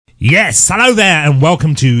Yes, hello there and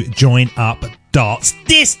welcome to Join Up Dots.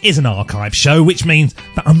 This is an archive show, which means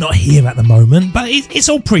that I'm not here at the moment, but it's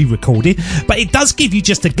all pre-recorded. But it does give you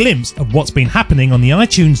just a glimpse of what's been happening on the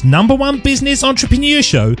iTunes #1 business entrepreneur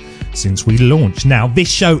show since we launched. Now, this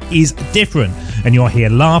show is different, and you'll hear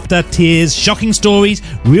laughter, tears, shocking stories,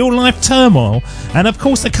 real-life turmoil, and of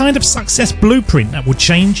course, the kind of success blueprint that will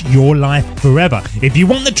change your life forever. If you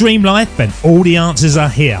want the dream life, then all the answers are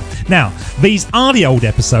here. Now, these are the old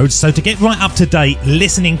episodes, so to get right up to date,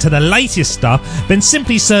 listening to the latest stuff, then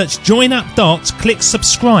simply search Join Up Dots, click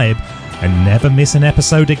subscribe, and never miss an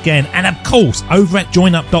episode again. And of course, over at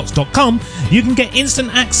joinupdots.com, you can get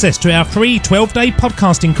instant access to our free 12-day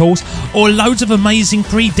podcasting course or loads of amazing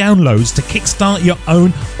free downloads to kickstart your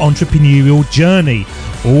own entrepreneurial journey,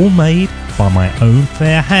 all made by my own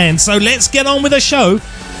fair hand. So let's get on with the show.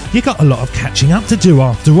 You got a lot of catching up to do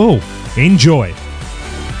after all. Enjoy.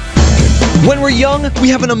 When we're young, we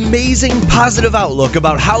have an amazing, positive outlook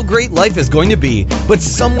about how great life is going to be, but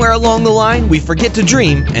somewhere along the line, we forget to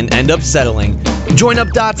dream and end up settling. Join Up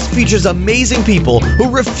Dots features amazing people who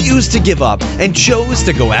refuse to give up and chose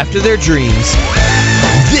to go after their dreams.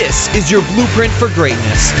 This is your blueprint for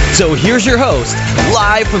greatness. So here's your host,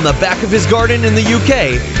 live from the back of his garden in the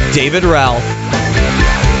UK, David Ralph.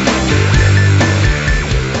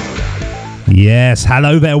 Yes,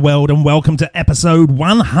 hello there world and welcome to episode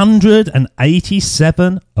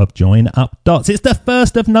 187 of Join Up Dots. It's the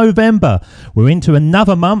 1st of November. We're into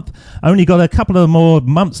another month. Only got a couple of more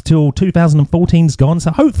months till 2014's gone.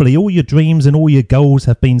 So hopefully all your dreams and all your goals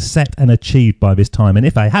have been set and achieved by this time. And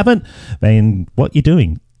if they haven't, then what you're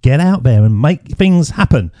doing? Get out there and make things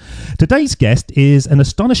happen. Today's guest is an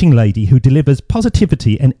astonishing lady who delivers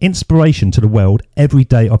positivity and inspiration to the world every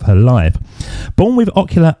day of her life. Born with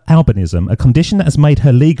ocular albinism, a condition that has made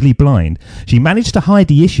her legally blind, she managed to hide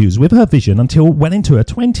the issues with her vision until well into her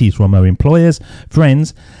 20s from her employers,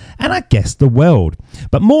 friends, and I guess the world.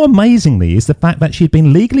 But more amazingly is the fact that she'd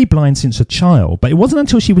been legally blind since a child, but it wasn't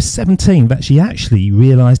until she was 17 that she actually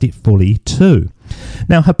realised it fully too.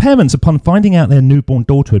 Now, her parents, upon finding out their newborn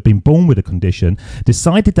daughter had been born with a condition,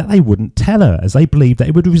 decided that they wouldn't tell her, as they believed that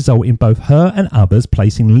it would result in both her and others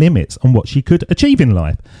placing limits on what she could achieve in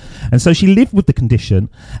life. And so she lived with the condition,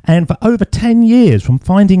 and for over 10 years from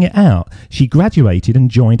finding it out, she graduated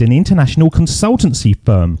and joined an international consultancy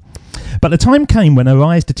firm. But the time came when her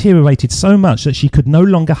eyes deteriorated so much that she could no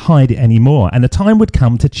longer hide it anymore, and the time would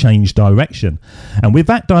come to change direction. And with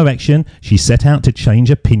that direction, she set out to change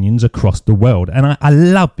opinions across the world. And I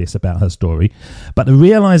love this about her story. But the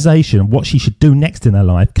realisation of what she should do next in her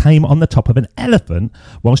life came on the top of an elephant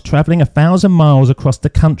whilst travelling 1,000 miles across the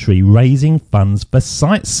country raising funds for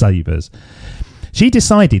sight savers. She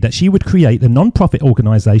decided that she would create the non-profit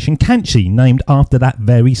organisation Kanchi, named after that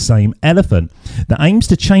very same elephant, that aims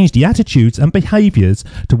to change the attitudes and behaviours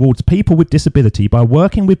towards people with disability by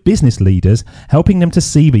working with business leaders, helping them to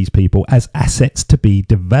see these people as assets to be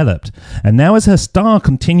developed. And now as her star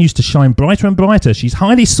continues to shine brighter and brighter, she's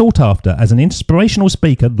highly sought after as an inspirational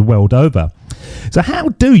speaker the world over. So how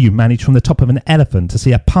do you manage from the top of an elephant to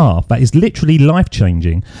see a path that is literally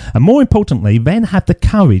life-changing, and more importantly, then have the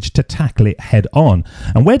courage to tackle it head on?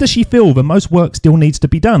 And where does she feel the most work still needs to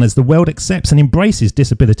be done as the world accepts and embraces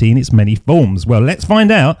disability in its many forms? Well, let's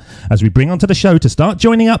find out as we bring onto the show to start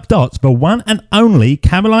joining up dots the one and only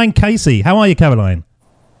Caroline Casey. How are you, Caroline?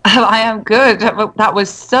 I am good. That was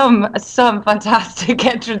some fantastic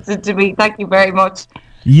entrance into me. Thank you very much.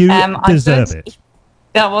 You deserve it.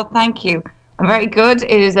 Yeah, well, thank you. I'm very good.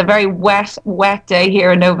 It is a very wet day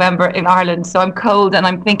here in November in Ireland, so I'm cold and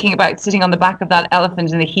I'm thinking about sitting on the back of that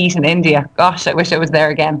elephant in the heat in India. Gosh, I wish I was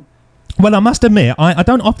there again. Well, I must admit, I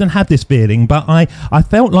don't often have this feeling, but I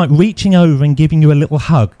felt like reaching over and giving you a little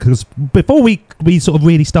hug, because before we sort of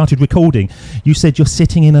really started recording, you said you're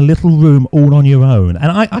sitting in a little room all on your own,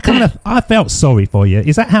 and I felt sorry for you.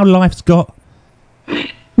 Is that how life's got?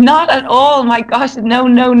 Not at all. My gosh,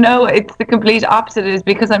 no. It's the complete opposite. It is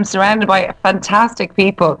because I'm surrounded by fantastic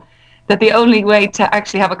people that the only way to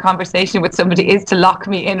actually have a conversation with somebody is to lock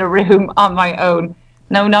me in a room on my own.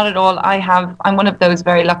 No, not at all. I'm one of those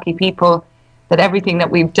very lucky people that everything that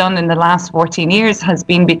we've done in the last 14 years has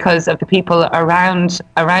been because of the people around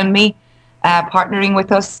me, partnering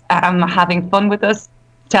with us, having fun with us,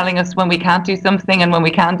 telling us when we can't do something and when we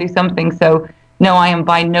can do something. So no, I am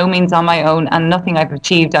by no means on my own, and nothing I've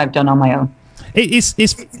achieved I've done on my own. It's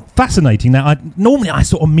fascinating. Now, normally I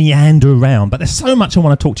sort of meander around, but there's so much I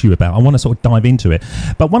want to talk to you about. I want to sort of dive into it.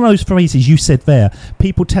 But one of those phrases you said there,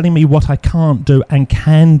 people telling me what I can't do and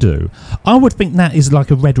can do, I would think that is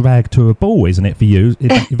like a red rag to a bull, isn't it, for you,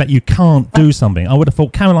 that you can't do something? I would have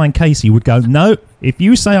thought Caroline Casey would go, no, if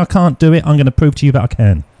you say I can't do it, I'm going to prove to you that I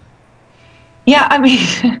can. Yeah, I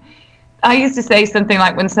mean, I used to say something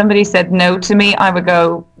like, when somebody said no to me, I would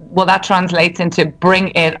go, well, that translates into bring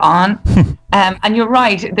it on. And you're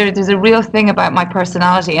right, there's a real thing about my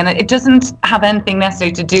personality, and it doesn't have anything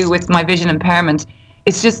necessarily to do with my vision impairment.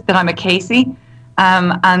 It's just that I'm a Casey,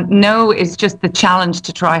 and no is just the challenge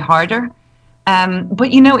to try harder. But,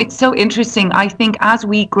 it's so interesting. I think as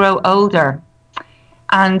we grow older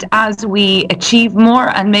and as we achieve more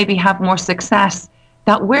and maybe have more success,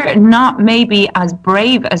 that we're not maybe as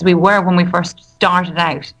brave as we were when we first started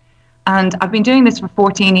out. And I've been doing this for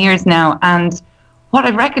 14 years now, and what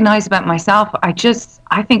I've recognized about myself, I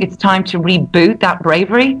think it's time to reboot that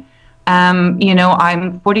bravery.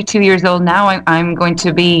 I'm 42 years old now. I'm going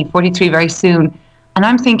to be 43 very soon. And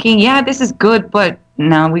I'm thinking, yeah, this is good, but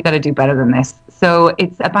no, we got to do better than this. So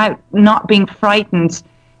it's about not being frightened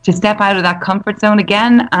to step out of that comfort zone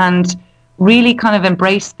again and really kind of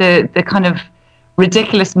embrace the kind of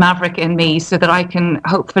ridiculous maverick in me so that I can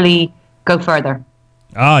hopefully go further.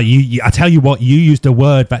 I tell you what, you used a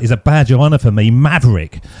word that is a badge of honour for me,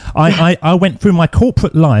 maverick. I went through my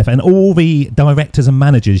corporate life and all the directors and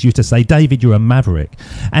managers used to say, David, you're a maverick.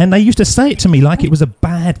 And they used to say it to me like it was a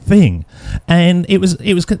bad thing. And it was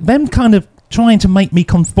them kind of trying to make me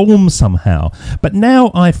conform somehow. But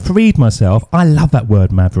now I've freed myself. I love that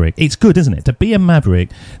word maverick. It's good, isn't it? To be a maverick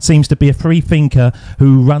seems to be a free thinker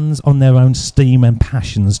who runs on their own steam and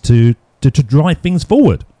passions to drive things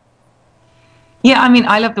forward. Yeah, I mean,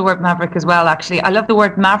 I love the word maverick as well, actually. I love the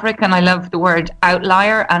word maverick and I love the word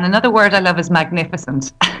outlier. And another word I love is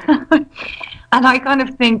magnificent. And I kind of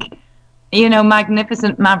think,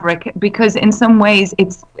 magnificent maverick, because in some ways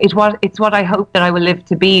it's what I hope that I will live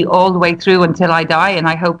to be all the way through until I die. And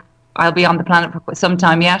I hope I'll be on the planet for some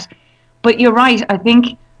time yet. But you're right. I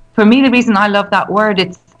think for me, the reason I love that word,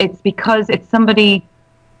 it's because it's somebody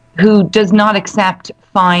who does not accept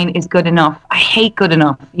fine is good enough. I hate good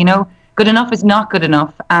enough, Good enough is not good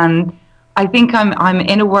enough. And I think I'm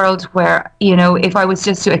in a world where, if I was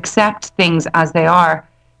just to accept things as they are,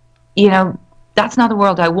 that's not the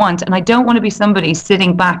world I want. And I don't want to be somebody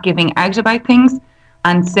sitting back giving out about things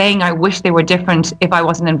and saying I wish they were different if I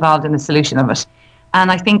wasn't involved in the solution of it.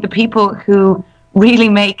 And I think the people who really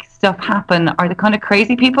make stuff happen are the kind of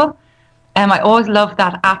crazy people. I always love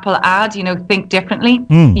that Apple ad, think differently.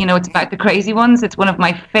 It's about the crazy ones. It's one of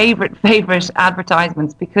my favorite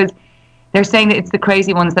advertisements because they're saying that it's the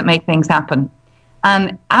crazy ones that make things happen.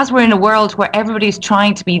 And as we're in a world where everybody's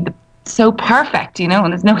trying to be so perfect, and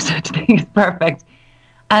there's no such thing as perfect.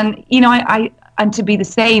 And, and to be the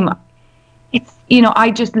same, it's, I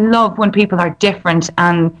just love when people are different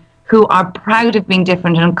and who are proud of being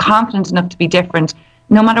different and confident enough to be different,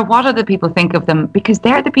 no matter what other people think of them, because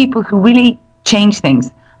they're the people who really change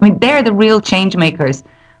things. I mean, they're the real change makers.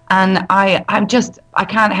 And I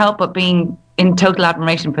can't help but being in total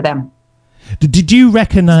admiration for them. Did you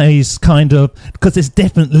recognise because there's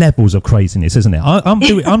different levels of craziness, isn't it?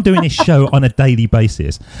 I'm doing this show on a daily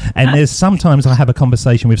basis, and there's sometimes I have a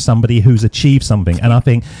conversation with somebody who's achieved something, and I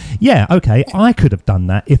think, yeah, okay, I could have done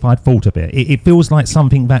that if I'd thought of it. It feels like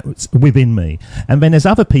something that's within me. And then there's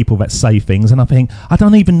other people that say things, and I think, I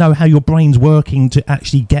don't even know how your brain's working to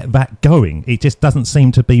actually get that going. It just doesn't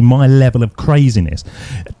seem to be my level of craziness.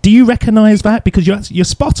 Do you recognise that? Because you're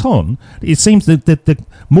spot on. It seems that the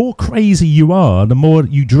more crazy you are, the more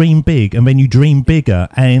you dream big, and then you dream bigger,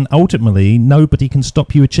 and ultimately nobody can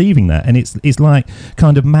stop you achieving that. And it's like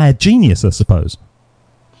kind of mad genius, I suppose.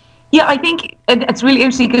 Yeah, I think it's really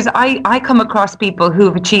interesting because I come across people who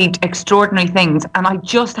have achieved extraordinary things and I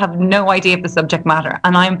just have no idea of the subject matter,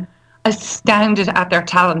 and I'm astounded at their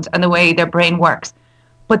talent and the way their brain works.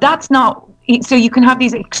 But that's not, so you can have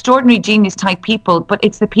these extraordinary genius type people, but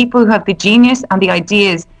it's the people who have the genius and the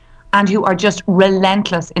ideas and who are just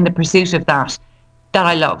relentless in the pursuit of that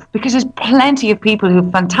I love. Because there's plenty of people who have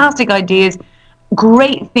fantastic ideas,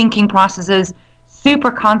 great thinking processes,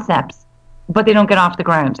 super concepts, but they don't get off the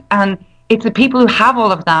ground. And it's the people who have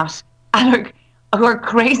all of that and who are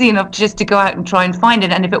crazy enough just to go out and try and find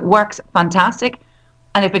it. And if it works, fantastic.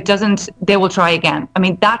 And if it doesn't, they will try again. I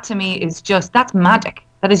mean, that to me is that's magic.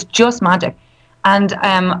 That is just magic. And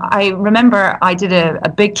I remember I did a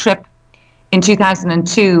big trip in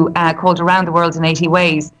 2002 called Around the World in 80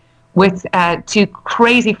 Ways with two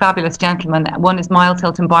crazy fabulous gentlemen. One is Miles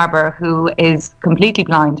Hilton Barber, who is completely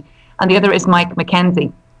blind, and the other is Mike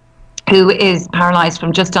McKenzie, who is paralyzed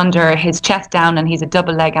from just under his chest down, and he's a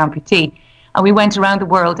double leg amputee. And we went around the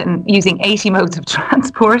world and using 80 modes of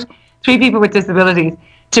transport, 3 people with disabilities,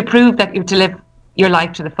 to prove that you to live your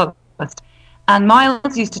life to the fullest. And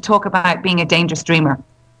Miles used to talk about being a dangerous dreamer.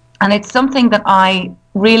 And it's something that I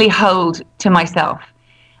really hold to myself.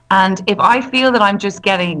 And if I feel that I'm just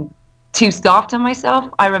getting too soft on myself,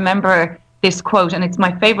 I remember this quote, and it's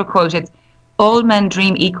my favorite quote. It's, "All men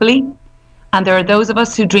dream equally. And there are those of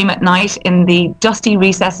us who dream at night in the dusty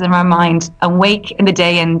recesses of our mind and wake in the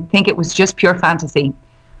day and think it was just pure fantasy.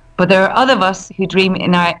 But there are other of us who dream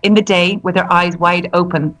in the day with our eyes wide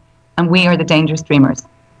open, and we are the dangerous dreamers."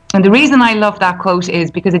 And the reason I love that quote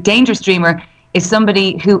is because a dangerous dreamer is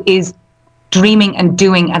somebody who is dreaming and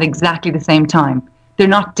doing at exactly the same time. They're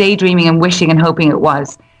not daydreaming and wishing and hoping it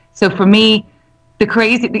was. So for me,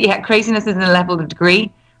 craziness is in a level of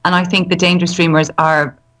degree, and I think the dangerous dreamers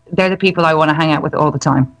they're the people I want to hang out with all the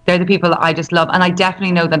time. They're the people that I just love, and I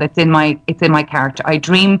definitely know that it's in my character. I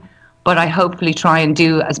dream, but I hopefully try and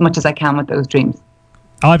do as much as I can with those dreams.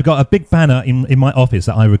 I've got a big banner in my office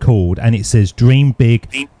that I record, and it says "Dream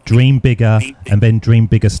big, dream bigger, and then dream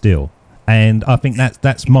bigger still." And I think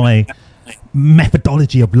that's my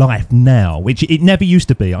methodology of life now, which it never used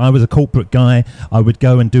to be. I was a corporate guy. I would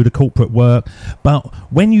go and do the corporate work. But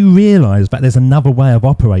when you realise that there's another way of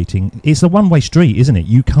operating, it's a one-way street, isn't it?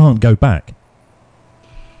 You can't go back.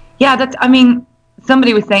 Yeah,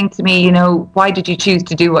 somebody was saying to me, why did you choose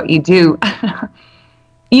to do what you do?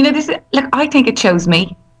 I think it chose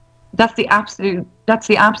me. That's the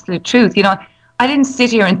absolute truth. I didn't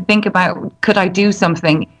sit here and think about, could I do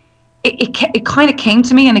something? It kind of came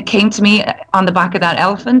to me, and it came to me on the back of that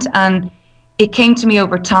elephant, and it came to me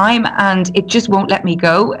over time, and it just won't let me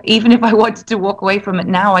go. Even if I wanted to walk away from it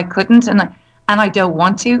now, I couldn't, and I don't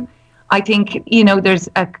want to. I think,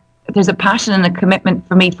 there's a passion and a commitment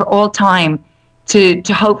for me for all time to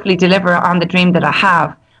hopefully deliver on the dream that I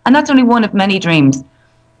have. And that's only one of many dreams.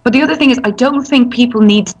 But the other thing is, I don't think people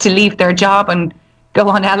need to leave their job and go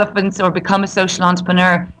on elephants or become a social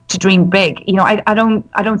entrepreneur to dream big. I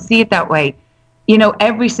don't see it that way.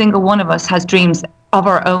 Every single one of us has dreams of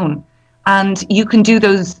our own, and you can do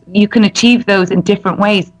those, you can achieve those in different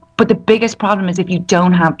ways. But the biggest problem is if you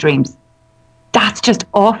don't have dreams. That's just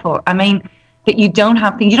awful. That you don't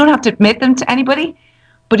have things. You don't have to admit them to anybody,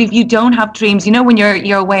 but if you don't have dreams, when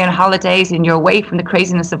you're away on holidays and you're away from the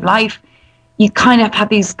craziness of life, you kind of have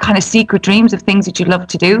these kind of secret dreams of things that you love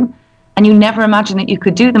to do. And you never imagine that you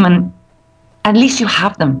could do them, and at least you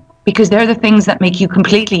have them, because they're the things that make you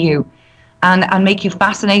completely you, and make you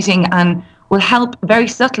fascinating, and will help very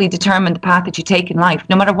subtly determine the path that you take in life,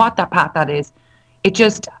 no matter what that path that is. It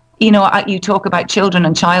just, you talk about children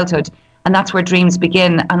and childhood, and that's where dreams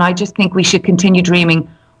begin. And I just think we should continue dreaming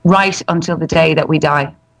right until the day that we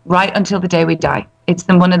die. Right until the day we die. It's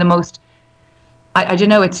one of the most, I don't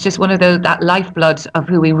know, it's just one of that lifeblood of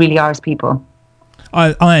who we really are as people.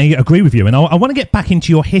 I agree with you, and I want to get back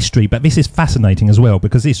into your history, but this is fascinating as well,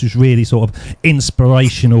 because this is really sort of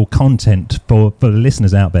inspirational content for the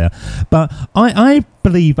listeners out there. But I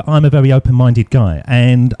believe I'm a very open-minded guy,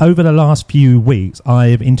 and over the last few weeks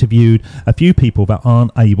I've interviewed a few people that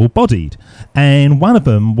aren't able-bodied, and one of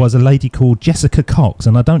them was a lady called Jessica Cox,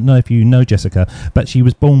 and I don't know if you know Jessica, but she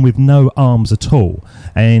was born with no arms at all,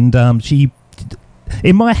 and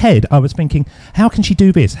in my head, I was thinking, how can she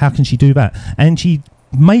do this? How can she do that? And she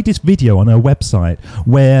made this video on her website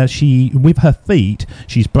where she, with her feet,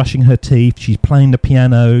 she's brushing her teeth, she's playing the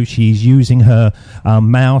piano, she's using her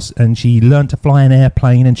mouse, and she learned to fly an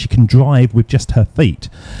airplane, and she can drive with just her feet.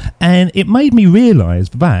 And it made me realise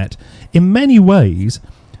that, in many ways,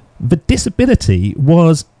 the disability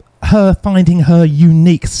was her finding her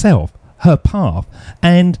unique self, her path.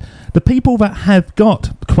 And the people that have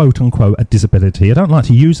got, quote unquote, a disability, I don't like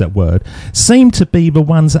to use that word, seem to be the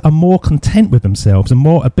ones that are more content with themselves and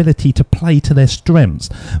more ability to play to their strengths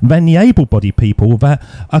than the able-bodied people that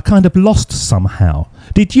are kind of lost somehow.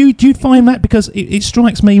 Do you find that? Because it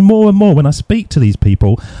strikes me more and more when I speak to these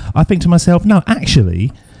people, I think to myself, no,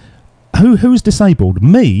 actually, who's disabled?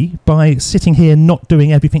 Me, by sitting here not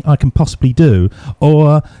doing everything I can possibly do,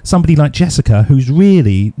 or somebody like Jessica who's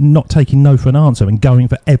really not taking no for an answer and going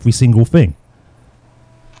for every single thing?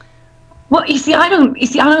 Well, I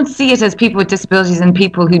don't see it as people with disabilities and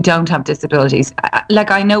people who don't have disabilities.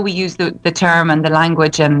 I know we use the term and the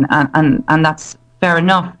language, and that's fair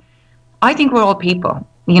enough. I think we're all people.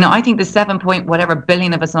 I think the 7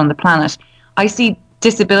 billion of us on the planet, I see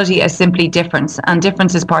disability as simply difference, and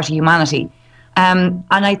difference is part of humanity. And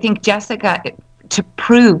I think Jessica, to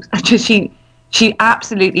prove, she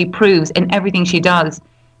absolutely proves in everything she does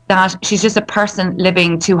that she's just a person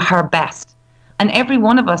living to her best. And every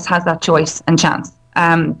one of us has that choice and chance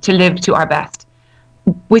to live to our best,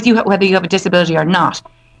 with you, whether you have a disability or not.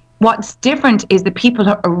 What's different is the people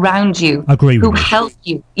around you who help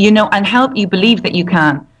you, and help you believe that you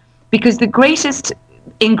can. Because the greatest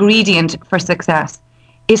ingredient for success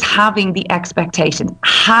is having the expectation,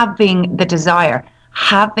 having the desire,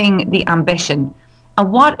 having the ambition.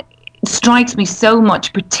 And what strikes me so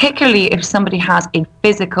much, particularly if somebody has a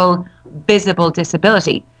physical, visible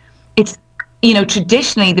disability, it's,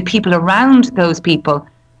 traditionally the people around those people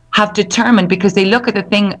have determined, because they look at the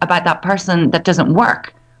thing about that person that doesn't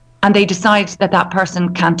work, and they decide that that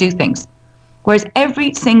person can't do things. Whereas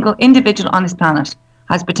every single individual on this planet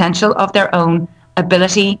has potential of their own,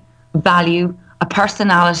 ability, value, a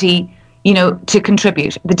personality, to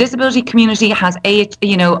contribute. The disability community has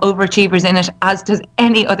overachievers in it, as does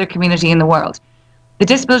any other community in the world. The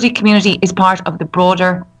disability community is part of the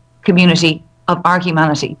broader community of our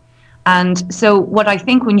humanity. And so what I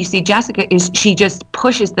think when you see Jessica is she just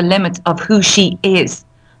pushes the limits of who she is.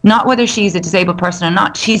 Not whether she's a disabled person or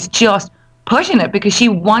not. She's just pushing it because she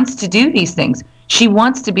wants to do these things. She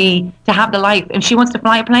wants to have the life, and she wants to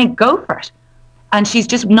fly a plane, go for it. And she's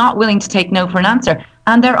just not willing to take no for an answer.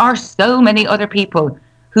 And there are so many other people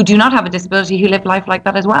who do not have a disability who live life like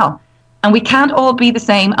that as well. And we can't all be the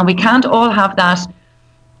same, and we can't all have that,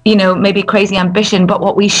 maybe crazy ambition. But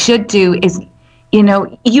what we should do is,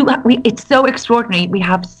 it's so extraordinary. We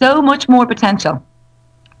have so much more potential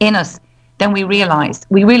in us than we realize.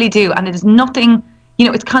 We really do. And it is nothing,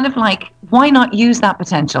 it's kind of like, why not use that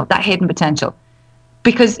potential, that hidden potential?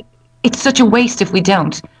 Because it's such a waste if we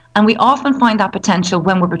don't. And we often find that potential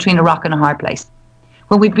when we're between a rock and a hard place.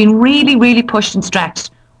 When we've been really, really pushed and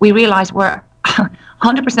stretched, we realize we're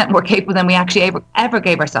 100% more capable than we actually ever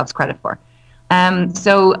gave ourselves credit for.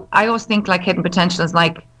 So I always think like hidden potential is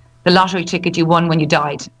like the lottery ticket you won when you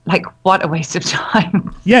died. Like, what a waste of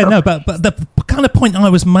time. Yeah, no, but the kind of point I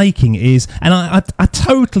was making is, and I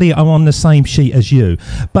totally am on the same sheet as you,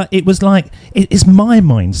 but it was like, it's my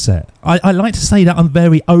mindset. I like to say that I'm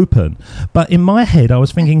very open, but in my head I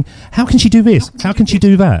was thinking, how can she do this? How can she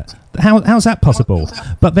do that? How's that possible?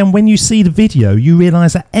 But then when you see the video, you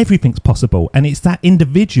realise that everything's possible, and it's that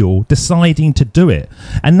individual deciding to do it.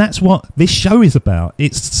 And that's what this show is about.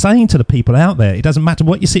 It's saying to the people out there, it doesn't matter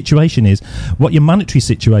what your situation is, what your monetary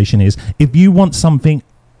situation is, if you want something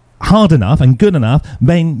hard enough and good enough,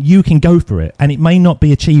 then you can go for it. And it may not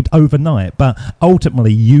be achieved overnight, but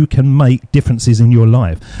ultimately you can make differences in your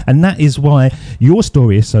life. And that is why your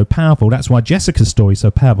story is so powerful. That's why Jessica's story is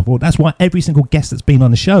so powerful. That's why every single guest that's been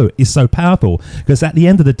on the show is so powerful, because at the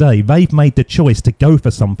end of the day, they've made the choice to go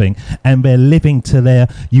for something, and they're living to their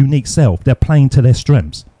unique self. They're playing to their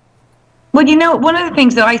strengths. Well, one of the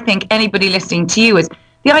things that I think anybody listening to you is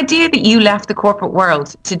the idea that you left the corporate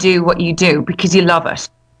world to do what you do because you love it.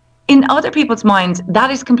 In other people's minds,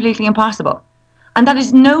 that is completely impossible. And that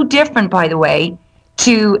is no different, by the way,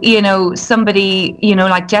 to, somebody,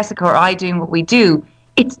 like Jessica or I doing what we do.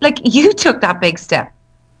 It's like you took that big step.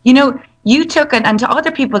 You took it, and to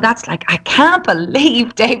other people, that's like, I can't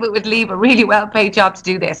believe David would leave a really well-paid job to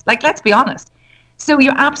do this. Like, let's be honest. So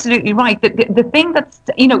you're absolutely right. The thing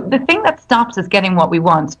that stops us getting what we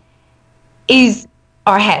want is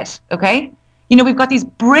our head, okay? We've got these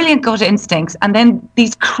brilliant gut instincts, and then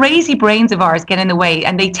these crazy brains of ours get in the way,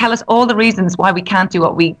 and they tell us all the reasons why we can't do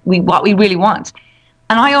what we really want.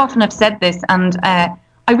 And I often have said this, and I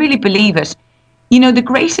really believe it. The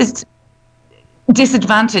greatest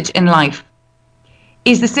disadvantage in life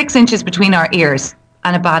is the 6 inches between our ears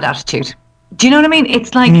and a bad attitude. Do you know what I mean?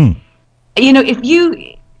 It's like,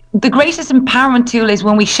 the greatest empowerment tool is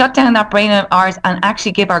when we shut down that brain of ours and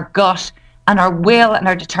actually give our gut and our will and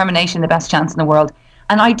our determination the best chance in the world.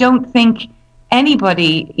 And I don't think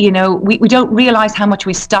anybody, we don't realize how much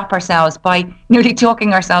we stop ourselves by nearly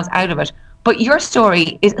talking ourselves out of it. But your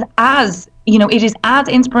story is it is as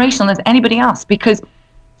inspirational as anybody else, because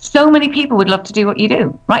so many people would love to do what you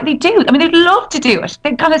do, right? They do. I mean, they'd love to do it.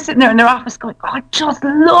 They're kind of sitting there in their office going, oh, I'd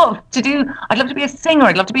love to be a singer.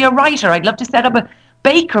 I'd love to be a writer. I'd love to set up a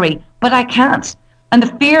bakery, but I can't. And the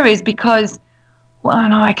fear is because, well,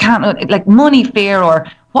 no, I can't, like money fear, or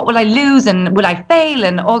what will I lose, and will I fail,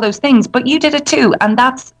 and all those things. But you did it too. And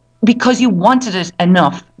that's because you wanted it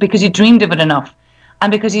enough, because you dreamed of it enough,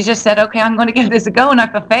 and because you just said, okay, I'm going to give this a go, and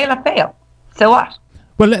if I fail, I fail. So what?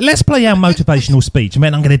 Well, let's play our motivational speech, and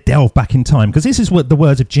then I'm going to delve back in time, because this is what the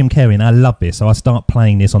words of Jim Carrey, and I love this, so I start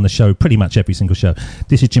playing this on the show, pretty much every single show.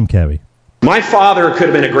 This is Jim Carrey. My father could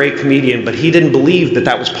have been a great comedian, but he didn't believe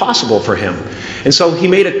that was possible for him. And so he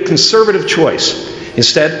made a conservative choice.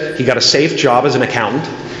 Instead, he got a safe job as an accountant,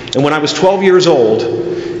 And when I was 12 years old,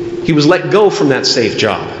 he was let go from that safe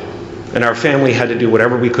job, and our family had to do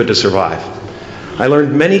whatever we could to survive. I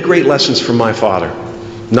learned many great lessons from my father,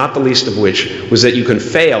 not the least of which was that you can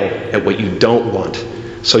fail at what you don't want,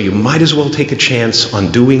 so you might as well take a chance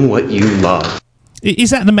on doing what you love.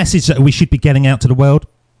 Is that the message that we should be getting out to the world?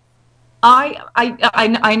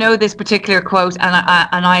 I know this particular quote, and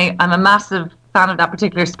I'm a massive fan of that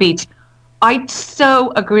particular speech. I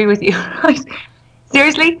so agree with you.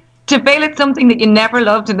 Seriously, to fail at something that you never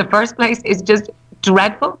loved in the first place is just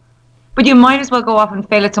dreadful. But you might as well go off and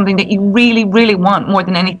fail at something that you really, really want more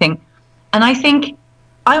than anything. And I think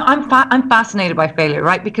I'm fascinated by failure,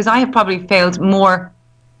 right? Because I have probably failed more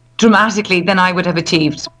dramatically than I would have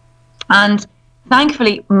achieved. And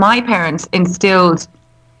thankfully, my parents instilled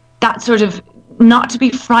that sort of not to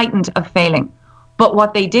be frightened of failing. But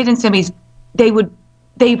what they did instead is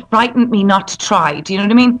they frightened me not to try. Do you know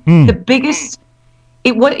what I mean? The biggest,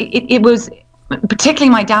 it was,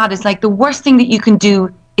 particularly my dad, is like the worst thing that you can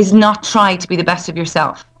do is not try to be the best of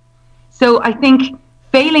yourself. So I think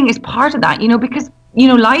failing is part of that, because,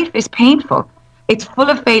 life is painful. It's full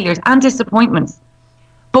of failures and disappointments.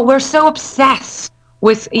 But we're so obsessed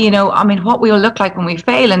with, what we'll look like when we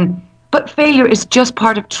fail. But failure is just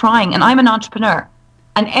part of trying. And I'm an entrepreneur.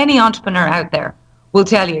 And any entrepreneur out there will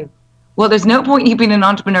tell you, well, there's no point in you being an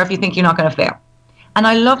entrepreneur if you think you're not going to fail. And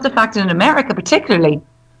I love the fact that in America, particularly,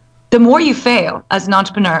 the more you fail as an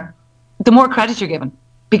entrepreneur, the more credit you're given,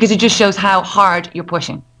 because it just shows how hard you're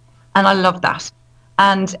pushing. And I love that.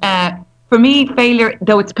 And for me, failure,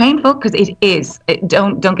 though it's painful, because it is,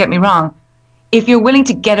 don't get me wrong, if you're willing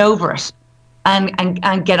to get over it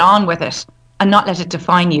and get on with it and not let it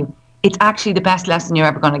define you, it's actually the best lesson you're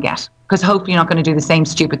ever going to get, because hopefully you're not going to do the same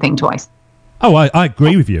stupid thing twice. Oh, I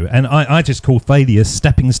agree with you. And I just call failures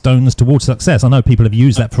stepping stones towards success. I know people have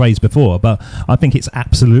used that phrase before, but I think it's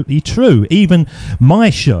absolutely true. Even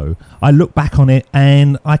my show, I look back on it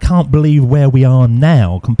and I can't believe where we are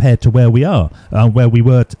now compared to where we are, where we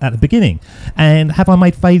were at the beginning. And have I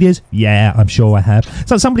made failures? Yeah, I'm sure I have.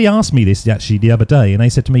 So somebody asked me this actually the other day, and they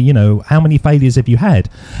said to me, how many failures have you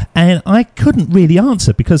had? And I couldn't really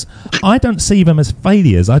answer, because I don't see them as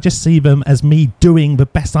failures. I just see them as me doing the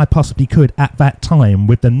best I possibly could at that time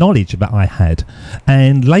with the knowledge that I had.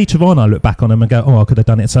 And later on I look back on them and go, I could have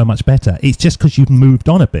done it so much better. It's just because you've moved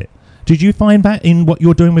on a bit. Did you find that in what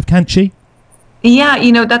you're doing with Kanchi?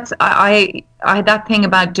 Yeah, that's I had that thing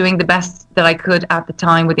about doing the best that I could at the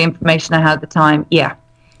time with the information I had at the time. Yeah,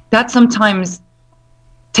 that sometimes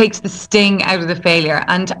takes the sting out of the failure.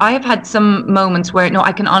 And I have had some moments where,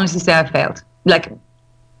 I can honestly say I've failed, like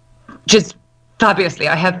just fabulously.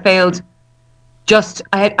 I have failed.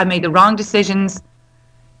 I made the wrong decisions,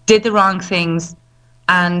 did the wrong things.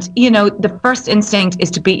 And, the first instinct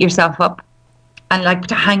is to beat yourself up and like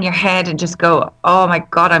to hang your head and just go, oh my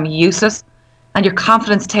God, I'm useless. And your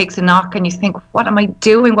confidence takes a knock and you think, what am I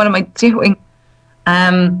doing? What am I doing?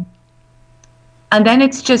 And then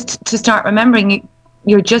it's just to start remembering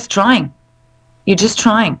you're just trying. You're just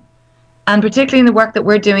trying. And particularly in the work that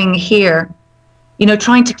we're doing here,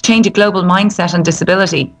 trying to change a global mindset on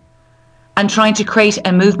disability, and trying to create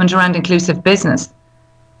a movement around inclusive business,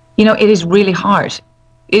 it is really hard.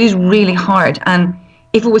 It is really hard. And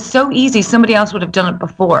if it was so easy, somebody else would have done it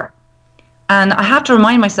before. And I have to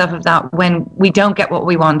remind myself of that when we don't get what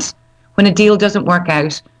we want, when a deal doesn't work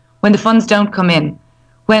out, when the funds don't come in,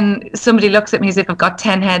 when somebody looks at me as if I've got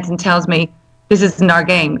 10 heads and tells me this isn't our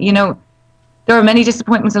game. There are many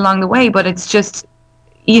disappointments along the way, but it's just,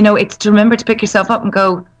 it's to remember to pick yourself up and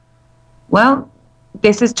go, well,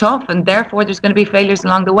 this is tough, and therefore there's going to be failures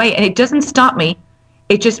along the way. And it doesn't stop me.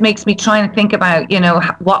 It just makes me try and think about,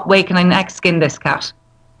 what way can I next skin this cat?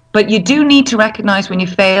 But you do need to recognize when you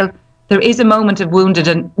fail, there is a moment of wounded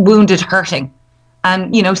hurting.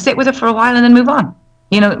 And, sit with it for a while and then move on.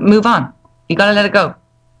 Move on. You got to let it go.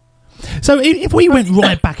 So if we went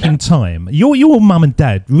right back in time, your mum and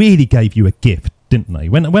dad really gave you a gift, didn't they?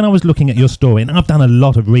 When I was looking at your story, and I've done a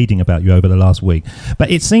lot of reading about you over the last week,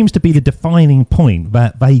 but it seems to be the defining point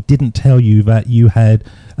that they didn't tell you that you had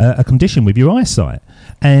a condition with your eyesight,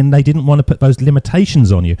 and they didn't want to put those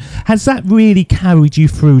limitations on you. Has that really carried you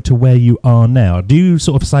through to where you are now? Do you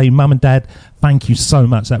sort of say, Mum and Dad, thank you so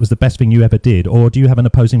much, that was the best thing you ever did, or do you have an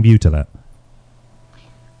opposing view to that?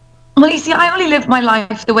 Well, you see, I only live my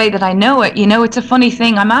life the way that I know it. It's a funny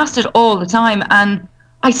thing. I'm asked it all the time, and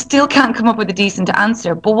I still can't come up with a decent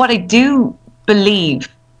answer. But what I do believe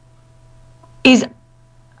is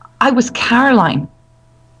I was Caroline.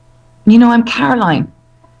 I'm Caroline.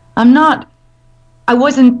 I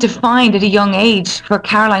wasn't defined at a young age for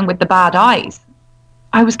Caroline with the bad eyes.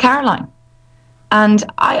 I was Caroline. And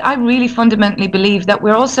I really fundamentally believe that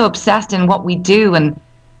we're also obsessed in what we do and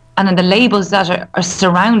in the labels that are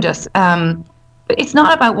surround us. But it's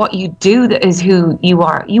not about what you do that is who you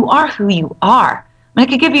are. You are who you are. I mean,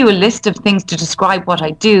 I could give you a list of things to describe what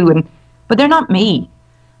I do, but they're not me.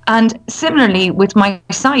 And similarly with my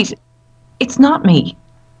sight, it's not me.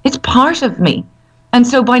 It's part of me. And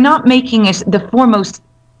so by not making it the foremost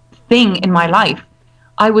thing in my life,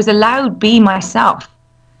 I was allowed be myself.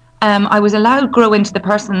 I was allowed grow into the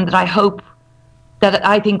person that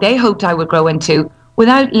I think they hoped I would grow into,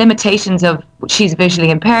 without limitations of she's visually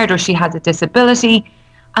impaired or she has a disability.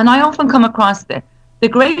 And I often come across the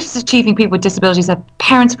greatest achieving people with disabilities are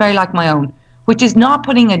parents very like my own, which is not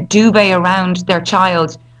putting a duvet around their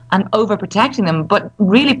child and overprotecting them, but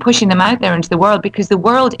really pushing them out there into the world, because the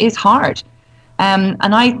world is hard. And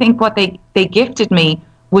I think what they gifted me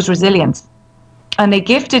was resilience. And they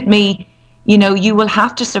gifted me, you will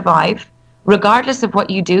have to survive. Regardless of what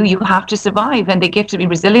you do, you have to survive. And they gifted me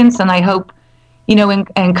resilience, and I hope,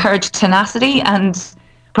 encourage tenacity and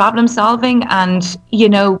problem solving and,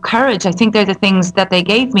 courage. I think they're the things that they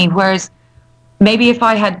gave me. Whereas maybe if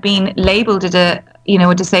I had been labeled as a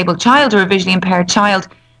disabled child or a visually impaired child,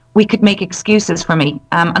 we could make excuses for me.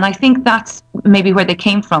 And I think that's maybe where they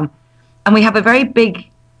came from. And we have a very big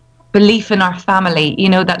belief in our family,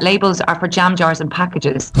 that labels are for jam jars and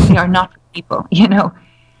packages. They are not for people,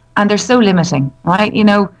 and they're so limiting, right?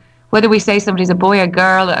 Whether we say somebody's a boy, a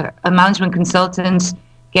girl, a management consultant,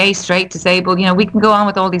 gay, straight, disabled, we can go on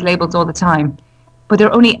with all these labels all the time, but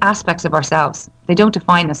they're only aspects of ourselves. They don't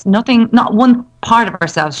define us. Not one part of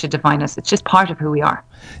ourselves should define us. It's just part of who we are.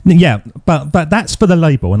 Yeah, but that's for the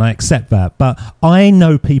label, and I accept that. But I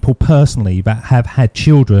know people personally that have had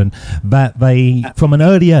children that they, from an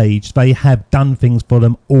early age, they have done things for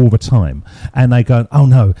them all the time. And they go, oh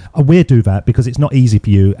no, we'll do that because it's not easy for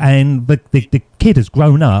you. And the kid has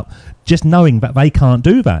grown up just knowing that they can't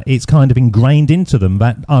do that. It's kind of ingrained into them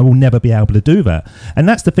that I will never be able to do that. And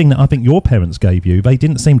that's the thing that I think your parents gave you. They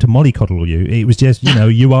didn't seem to mollycoddle you. It was just,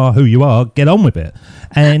 you are who you are, get on with it.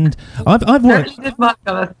 And I've worked...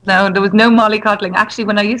 No, there was no mollycoddling. Actually,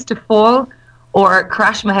 when I used to fall or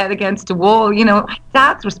crash my head against a wall, my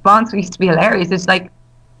dad's response used to be hilarious. It's like,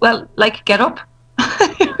 well, get up.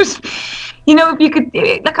 If you could,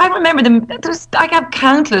 I remember them. I have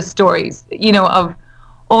countless stories, of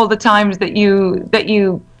all the times that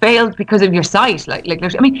you failed because of your sight. I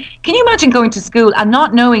mean, can you imagine going to school and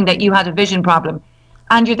not knowing that you had a vision problem?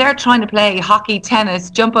 And you're there trying to play hockey, tennis,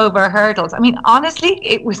 jump over hurdles. I mean, honestly,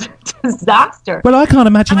 it was a disaster. Well, I can't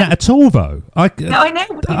imagine that at all, though. I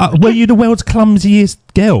know. Were you the world's clumsiest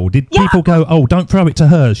girl? Did people go, oh, don't throw it to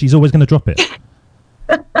her, she's always going to drop it?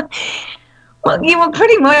 Well,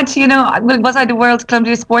 pretty much, was I the world's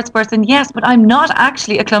clumsiest sports person? Yes, but I'm not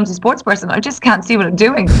actually a clumsy sports person. I just can't see what I'm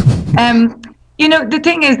doing. The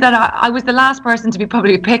thing is that I was the last person to be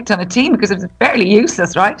probably picked on a team because it was fairly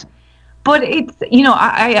useless, right? But it's,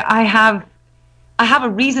 I have a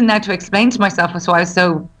reason now to explain to myself why I was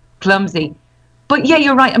so clumsy. But yeah,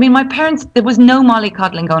 you're right. I mean, my parents, there was no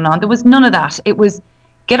mollycoddling going on. There was none of that. It was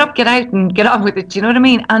get up, get out, and get on with it. Do you know what I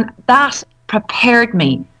mean? And that prepared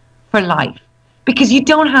me for life, because you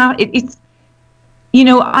don't have it's.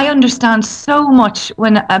 I understand so much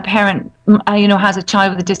when a parent, has a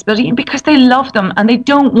child with a disability, because they love them and they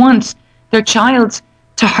don't want their child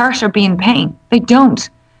to hurt or be in pain. They don't.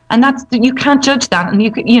 And you can't judge that. And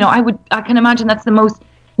I can imagine that's the most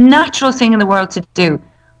natural thing in the world to do.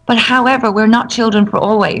 But however, we're not children for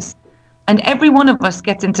always. And every one of us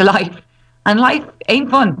gets into life. And life ain't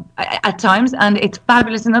fun at times, and it's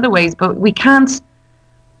fabulous in other ways. But you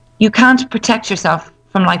can't protect yourself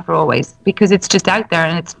from life for always, because it's just out there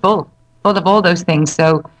and it's full of all those things.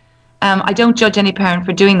 So I don't judge any parent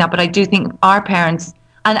for doing that, but I do think our parents,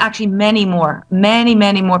 and actually many more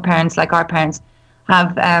parents like our parents,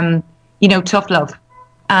 have tough love.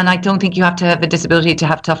 And I don't think you have to have a disability to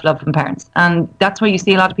have tough love from parents. And that's where you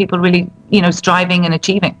see a lot of people really, striving and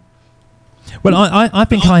achieving. Well, I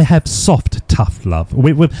think I have soft, tough love.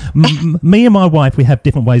 Me and my wife, we have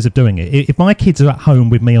different ways of doing it. If my kids are at home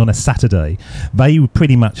with me on a Saturday, they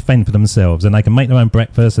pretty much fend for themselves, and they can make their own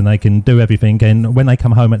breakfast and they can do everything. And when they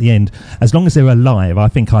come home at the end, as long as they're alive, I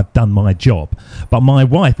think I've done my job. But my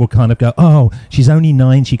wife will kind of go, oh, she's only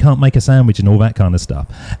 9, she can't make a sandwich and all that kind of stuff.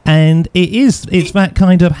 And it's that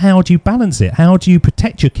kind of, how do you balance it? How do you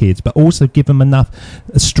protect your kids, but also give them enough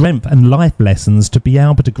strength and life lessons to be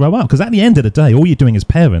able to grow up? Because at the end of the day, all you're doing as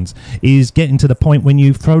parents is getting to the point when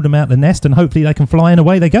you throw them out the nest and hopefully they can fly and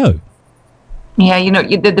away they go. Yeah,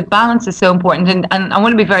 the balance is so important. And I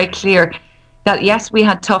want to be very clear that yes, we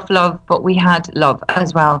had tough love, but we had love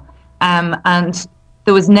as well. And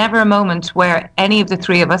there was never a moment where any of the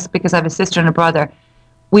three of us, because I have a sister and a brother,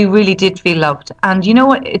 we really did feel loved. And you know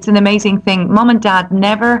what? It's an amazing thing. Mum and Dad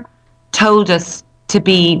never told us to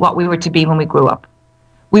be what we were to be when we grew up.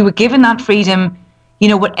 We were given that freedom. You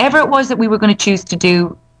know, whatever it was that we were going to choose to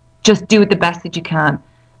do, just do it the best that you can.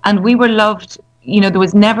 And we were loved. You know, there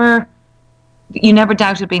was never, you never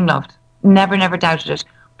doubted being loved. Never doubted it.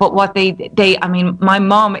 But what I mean, my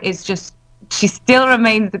mom is just, she still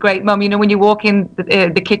remains the great mom. You know, when you walk in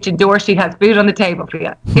the kitchen door, she has food on the table for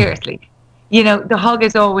you. Seriously. You know, the hug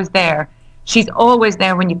is always there. She's always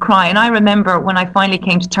there when you cry. And I remember when I finally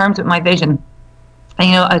came to terms with my vision,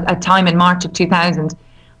 you know, a time in March of 2000,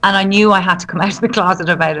 and I knew I had to come out of the closet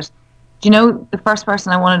about it. Do you know, the first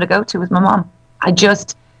person I wanted to go to was my mom. I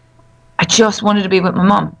just wanted to be with my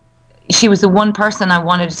mom. She was the one person I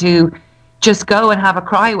wanted to just go and have a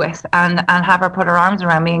cry with, and have her put her arms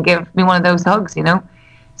around me and give me one of those hugs, you know.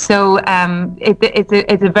 So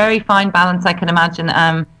it's a very fine balance, I can imagine.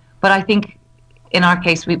 But I think in our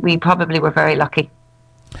case, we probably were very lucky.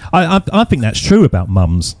 I think that's true about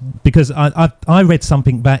mums, because I read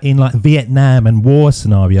something about in like Vietnam and war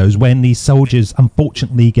scenarios, when these soldiers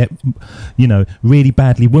unfortunately get, you know, really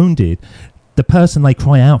badly wounded, the person they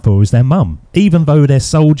cry out for is their mum. Even though they're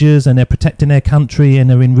soldiers and they're protecting their country and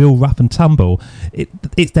they're in real rough and tumble,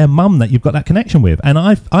 it's their mum that you've got that connection with. And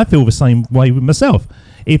I feel the same way with myself.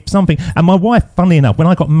 If something, and my wife, funnily enough, when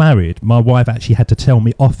I got married, my wife actually had to tell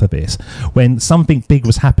me off of this. When something big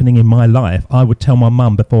was happening in my life, I would tell my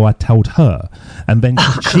mum before I told her, and then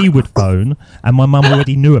she would phone, and my mum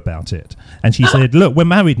already knew about it, and she said, look, we're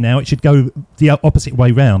married now, it should go the opposite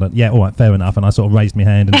way round. And yeah, all right, fair enough. And I sort of raised my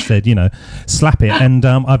hand and said, you know, slap it. And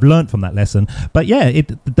I've learned from that lesson. But yeah,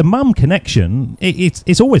 the mum connection,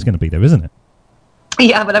 it's always going to be there, isn't it?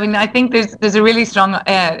 Yeah, but I mean, I think there's a really strong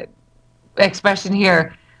expression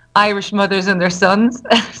here, Irish mothers and their sons.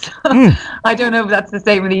 I don't know if that's the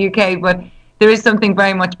same in the UK, but there is something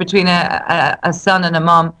very much between a son and a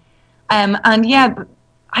mom. And yeah,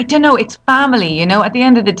 I don't know, it's family, you know. At the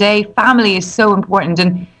end of the day, family is so important.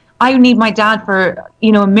 And I need my dad for,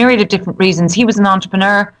 you know, a myriad of different reasons. He was an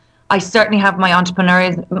entrepreneur. I certainly have my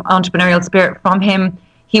entrepreneurial spirit from him.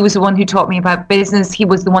 He was the one who taught me about business. He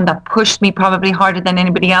was the one that pushed me probably harder than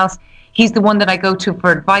anybody else. He's the one that I go to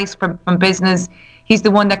for advice from business. He's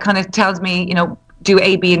the one that kind of tells me, you know, do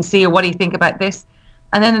A, B, and C, or what do you think about this?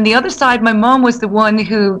 And then on the other side, my mom was the one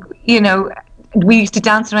who, you know, we used to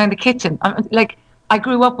dance around the kitchen. Like, I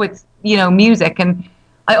grew up with, you know, music, and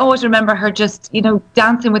I always remember her just, you know,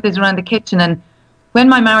 dancing with us around the kitchen. And when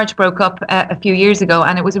my marriage broke up a few years ago,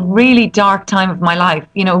 and it was a really dark time of my life,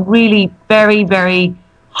 you know, really very, very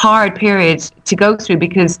hard period to go through,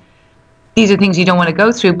 because these are things you don't want to go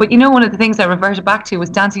through. But, you know, one of the things I reverted back to was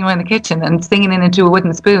dancing around the kitchen and singing into a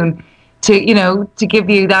wooden spoon to, you know, to give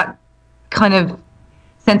you that kind of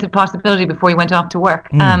sense of possibility before you went off to work.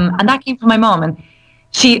 And that came from my mom. And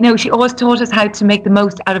she, you know, she always taught us how to make the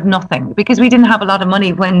most out of nothing, because we didn't have a lot of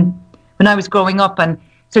money when I was growing up. And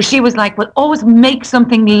so she was like, well, always make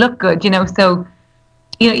something look good, you know. So,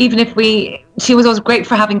 you know, even if she was always great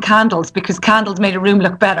for having candles, because candles made a room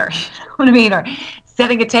look better. You know what I mean? Or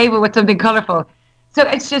setting a table with something colourful. So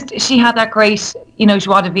it's just, she had that great, you know,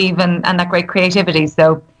 joie de vivre and that great creativity.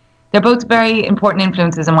 So they're both very important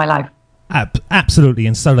influences in my life. Absolutely,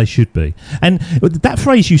 and so they should be. And that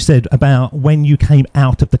phrase you said about when you came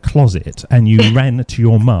out of the closet and you ran to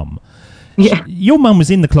your mum. Yeah. Your mum was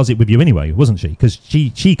in the closet with you anyway, wasn't she? Because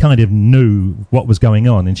she kind of knew what was going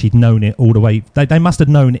on, and she'd known it all the way. They must have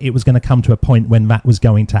known it was going to come to a point when that was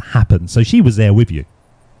going to happen. So she was there with you.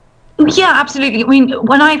 Yeah, absolutely. I mean,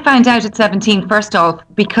 when I found out at 17, first off,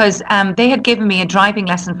 because they had given me a driving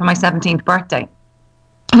lesson for my 17th birthday,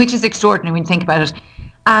 which is extraordinary when you think about it.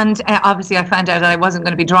 And obviously I found out that I wasn't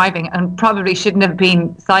going to be driving, and probably shouldn't have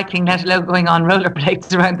been cycling, let alone going on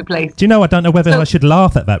rollerblades around the place. Do you know, I don't know whether I should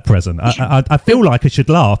laugh at that present. I feel like I should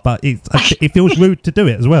laugh, but it feels rude to do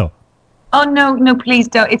it as well. Oh, no, please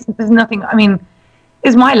don't. There's nothing, I mean,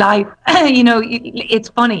 it's my life. You know, it's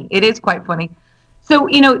funny. It is quite funny. So,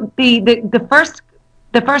 you know, the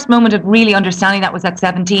first moment of really understanding that was at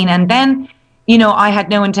 17. And then, you know, I had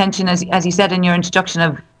no intention, as you said in your introduction,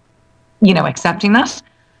 of, you know, accepting that.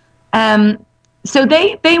 So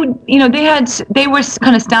they were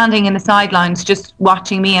kind of standing in the sidelines just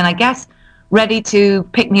watching me, and I guess ready to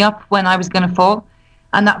pick me up when I was going to fall.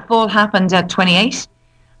 And that fall happened at 28.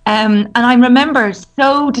 And I remember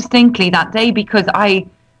so distinctly that day, because I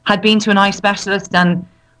had been to an eye specialist, and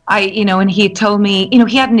and he had told me, you know,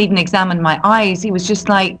 he hadn't even examined my eyes. He was just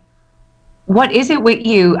like, what is it with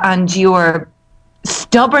you and your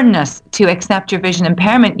stubbornness to accept your vision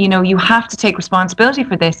impairment. You know, you have to take responsibility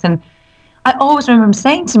for this. And I always remember him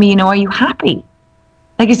saying to me, you know, are you happy?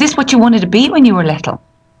 Like, is this what you wanted to be when you were little?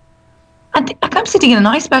 And like, I'm sitting in an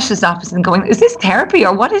eye specialist office and going, is this therapy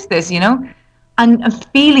or what is this, you know? And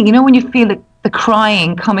feeling, you know, when you feel the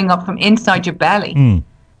crying coming up from inside your belly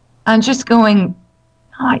and just going,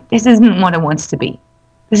 oh, this isn't what I want to be.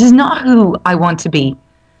 This is not who I want to be.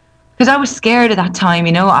 Because I was scared at that time,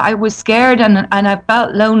 you know, I was scared and I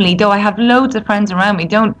felt lonely, though I have loads of friends around me.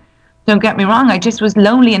 Don't get me wrong. I just was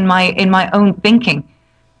lonely in my own thinking.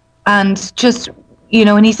 And just, you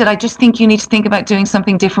know, and he said, I just think you need to think about doing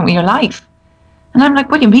something different with your life. And I'm like,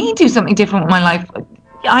 what do you mean do something different with my life?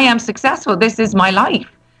 I am successful. This is my life.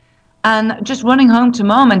 And just running home to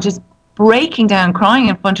Mom and just breaking down, crying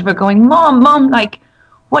in front of her, going, Mom, like,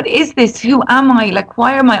 what is this? Who am I? Like,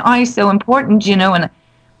 why are my eyes so important, you know? And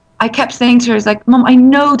I kept saying to her, it's like, Mom, I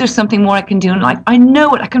know there's something more I can do in life. I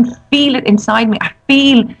know it. I can feel it inside me. I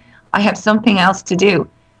feel I have something else to do.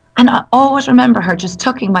 And I always remember her just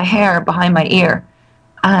tucking my hair behind my ear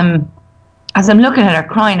as I'm looking at her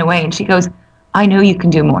crying away. And she goes, I know you can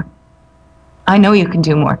do more. I know you can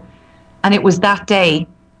do more. And it was that day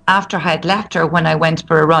after I had left her when I went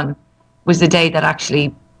for a run was the day that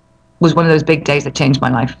actually was one of those big days that changed my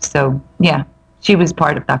life. So, yeah, she was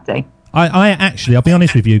part of that day. I actually, I'll be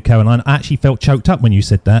honest with you, Caroline, I actually felt choked up when you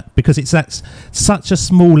said that, because that's such a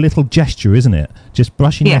small little gesture, isn't it? Just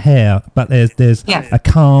brushing your hair, but there's a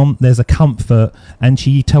calm, there's a comfort, and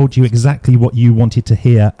she told you exactly what you wanted to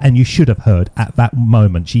hear and you should have heard at that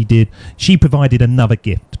moment. She provided another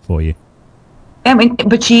gift for you. I mean,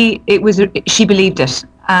 but she believed it.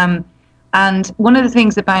 And one of the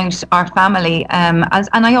things about our family, and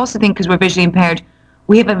I also think because we're visually impaired,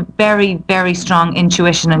 we have a very, very strong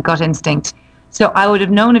intuition and gut instinct. So I would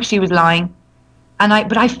have known if she was lying.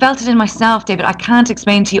 But I felt it in myself, David. I can't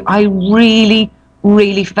explain to you. I really,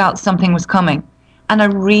 really felt something was coming. And I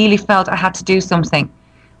really felt I had to do something.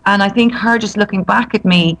 And I think her just looking back at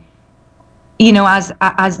me, you know,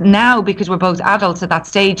 as now, because we're both adults at that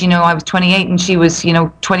stage, you know, I was 28 and she was, you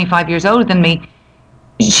know, 25 years older than me.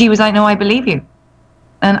 She was like, no, I believe you.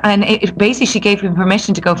 And it basically, she gave me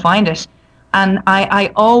permission to go find it. And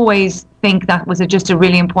I always think that was just a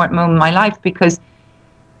really important moment in my life, because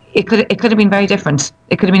it could have been very different.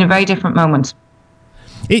 It could have been a very different moment.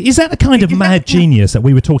 Is that the kind of mad genius that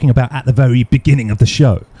we were talking about at the very beginning of the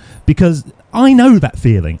show? Because I know that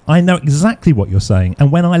feeling. I know exactly what you're saying.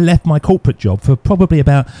 And when I left my corporate job for probably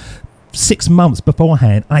about 6 months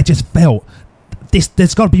beforehand, I just felt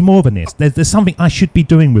there's got to be more than this. There's something I should be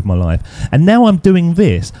doing with my life. And now I'm doing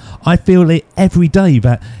this. I feel it every day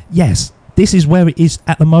that, yes, this is where it is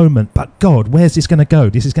at the moment, but God, where's this going to go?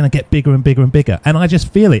 This is going to get bigger and bigger and bigger. And I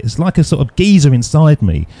just feel it. It's like a sort of geyser inside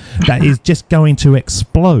me that is just going to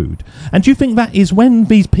explode. And do you think that is when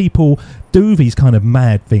these people do these kind of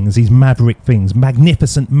mad things, these maverick things,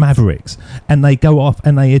 magnificent mavericks, and they go off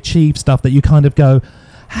and they achieve stuff that you kind of go,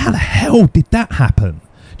 how the hell did that happen?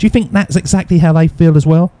 Do you think that's exactly how they feel as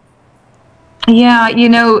well? Yeah, you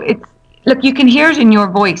know, look, you can hear it in your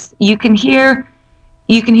voice. You can hear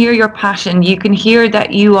your passion. You can hear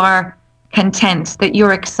that you are content, that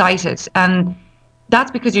you're excited. And that's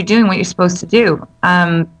because you're doing what you're supposed to do.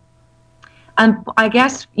 And I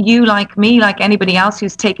guess you, like me, like anybody else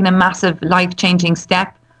who's taken a massive life-changing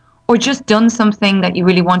step or just done something that you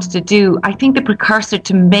really wanted to do, I think the precursor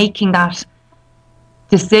to making that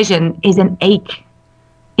decision is an ache.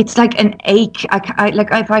 It's like an ache.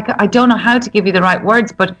 I don't know how to give you the right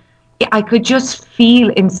words, but I could just feel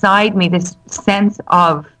inside me this sense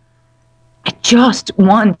of, I just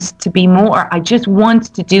want to be more. I just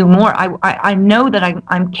want to do more. I know that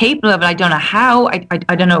I'm capable of it. I don't know how.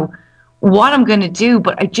 I don't know what I'm going to do,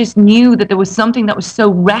 but I just knew that there was something that was so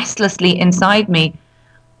restlessly inside me,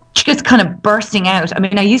 just kind of bursting out. I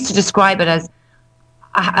mean, I used to describe it as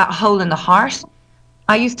a hole in the heart.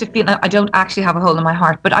 I used to feel, I don't actually have a hole in my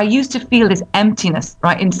heart, but I used to feel this emptiness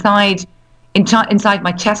right inside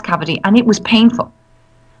my chest cavity, and it was painful.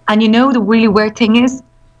 And you know, the really weird thing is,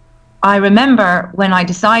 I remember when I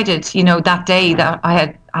decided, you know, that day that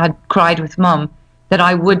I had cried with Mum, that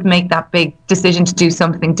I would make that big decision to do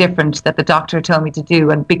something different that the doctor told me to do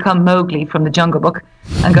and become Mowgli from the Jungle Book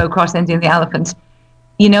and go across India and the elephant.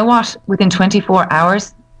 You know what? Within 24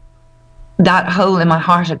 hours, that hole in my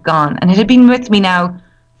heart had gone. And it had been with me now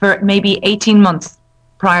for maybe 18 months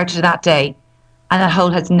prior to that day. And that hole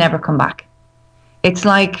has never come back. It's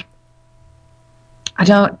like,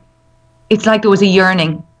 it's like there was a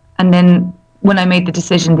yearning. And then when I made the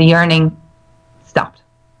decision, the yearning stopped.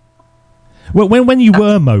 Well, when you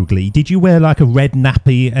were Mowgli, did you wear like a red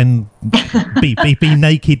nappy and be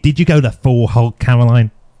naked? Did you go the full hog,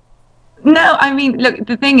 Caroline? No, I mean, look,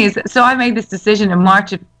 the thing is, so I made this decision in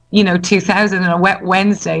March of 2000 on a wet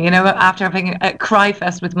Wednesday, after having a cry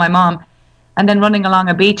fest with my mom, and then running along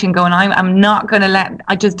a beach and going, I'm not going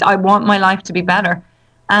to I want my life to be better.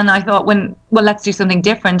 And I thought, let's do something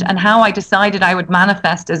different. And how I decided I would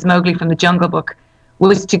manifest as Mowgli from the Jungle Book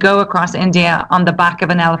was to go across India on the back of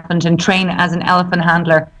an elephant and train as an elephant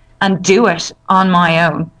handler and do it on my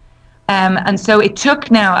own. And so it took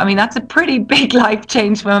that's a pretty big life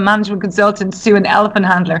change from a management consultant to an elephant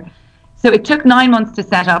handler. So it took 9 months to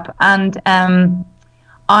set up. And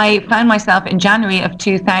I found myself in January of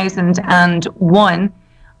 2001,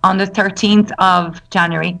 on the 13th of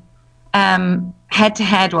January, head to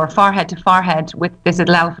head or forehead to forehead with this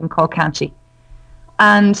little elephant called Kanchi.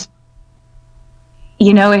 And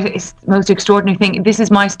it's the most extraordinary thing. This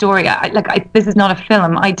is my story. This is not a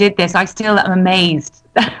film. I did this. I still am amazed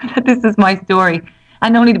that this is my story,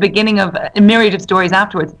 and only the beginning of a myriad of stories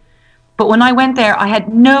afterwards. But when I went there, I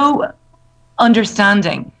had no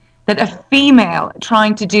understanding that a female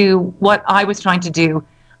trying to do what I was trying to do,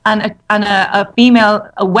 and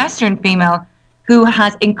a Western female who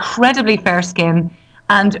has incredibly fair skin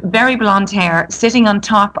and very blonde hair, sitting on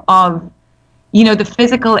top of the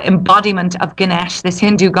physical embodiment of Ganesh, this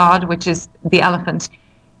Hindu god, which is the elephant.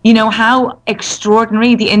 How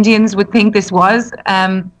extraordinary the Indians would think this was.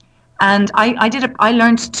 And I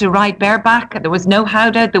learned to ride bareback. There was no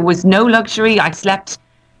howdah, there was no luxury. I slept,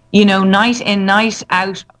 night in, night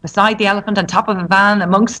out beside the elephant on top of a van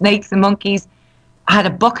amongst snakes and monkeys. I had a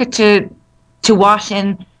bucket to wash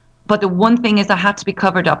in. But the one thing is I had to be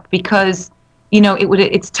covered up because,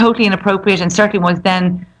 it's totally inappropriate, and certainly was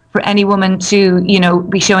then, for any woman to,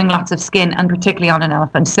 be showing lots of skin, and particularly on an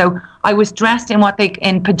elephant. So I was dressed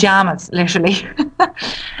in pajamas, literally,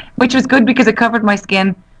 which was good because it covered my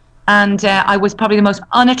skin. And I was probably the most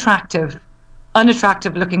unattractive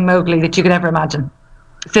looking Mowgli that you could ever imagine,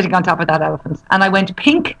 sitting on top of that elephant. And I went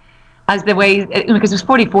pink as the way, because it was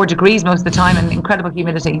 44 degrees most of the time and incredible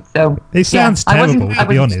humidity. So it sounds terrible, to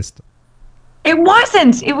be honest. It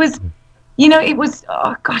wasn't. It was, it was,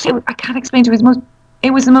 oh gosh, I can't explain to you. It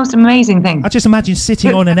was the most amazing thing. I just imagine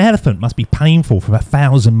sitting on an elephant must be painful for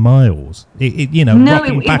 1,000 miles. No,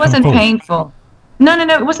 it wasn't painful. No,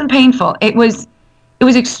 it wasn't painful. It was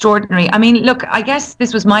extraordinary. I mean, look, I guess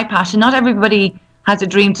this was my passion. Not everybody has a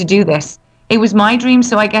dream to do this. It was my dream,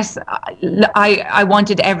 so I guess I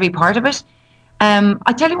wanted every part of it.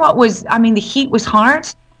 I tell you what the heat was hard.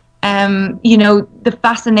 The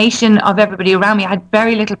fascination of everybody around me. I had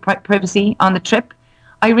very little privacy on the trip.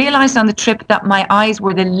 I realized on the trip that my eyes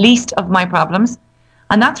were the least of my problems.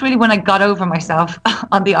 And that's really when I got over myself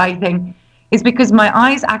on the eye thing, is because my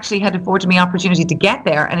eyes actually had afforded me opportunity to get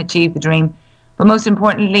there and achieve the dream. But most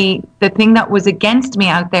importantly, the thing that was against me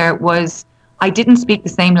out there was I didn't speak the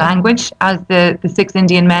same language as the 6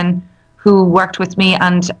 Indian men who worked with me.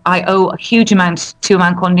 And I owe a huge amount to a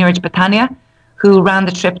man called Neeraj Bhathania, who ran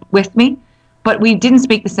the trip with me. But we didn't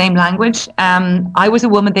speak the same language. I was a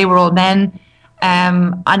woman, they were all men.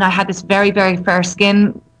 And I had this very, very fair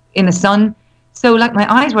skin in the sun. So my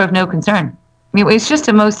eyes were of no concern. It was just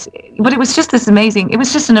it was just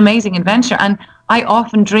an amazing adventure. And I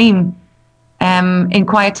often dream in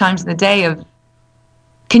quiet times of the day of,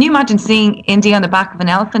 can you imagine seeing India on the back of an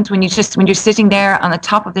elephant when you're sitting there on the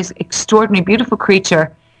top of this extraordinary, beautiful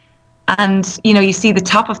creature, and, you see the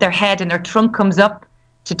top of their head and their trunk comes up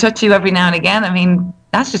to touch you every now and again. I mean,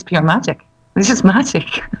 that's just pure magic. It's just magic.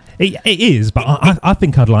 It is, but I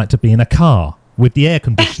think I'd like to be in a car with the air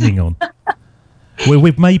conditioning on,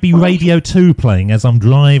 with maybe Radio 2 playing as I'm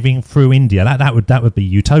driving through India. That would be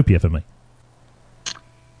utopia for me.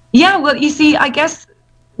 Yeah, well, you see, I guess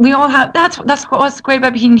we all have. That's what's great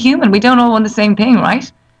about being human. We don't all want the same thing,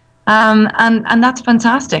 right? And that's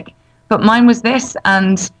fantastic. But mine was this,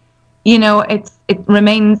 and it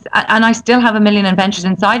remains. And I still have a million adventures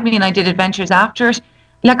inside me, and I did adventures after it.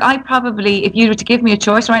 I probably, if you were to give me a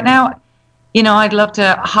choice right now, I'd love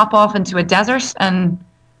to hop off into a desert and,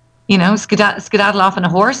 skedaddle off on a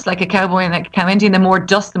horse like a cowboy and like a cow Indian. The more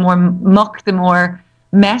dust, the more muck, the more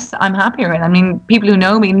mess I'm happier in. I mean, people who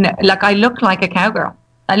know me, I look like a cowgirl.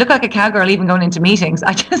 I look like a cowgirl even going into meetings.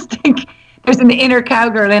 I just think there's an inner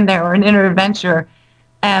cowgirl in there, or an inner adventurer.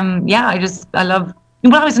 I love.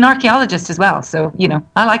 Well, I was an archaeologist as well, so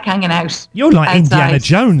I like hanging out. You're like outside. Indiana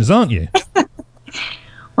Jones, aren't you?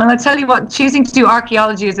 Well, I tell you what, choosing to do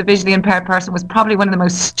archaeology as a visually impaired person was probably one of the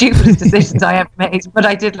most stupidest decisions I ever made, but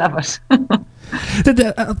I did love it.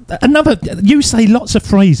 You say lots of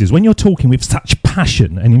phrases when you're talking with such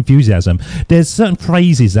passion and enthusiasm. There's certain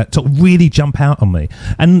phrases that sort of really jump out on me,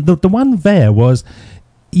 and the one there was,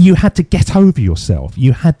 you had to get over yourself.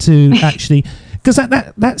 You had to actually, because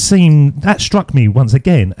that struck me once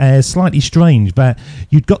again as slightly strange, that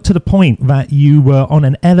you'd got to the point that you were on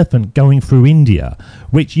an elephant going through India,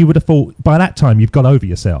 which you would have thought by that time you've got over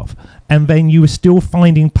yourself, and then you were still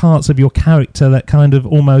finding parts of your character that kind of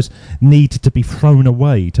almost needed to be thrown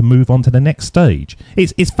away to move on to the next stage.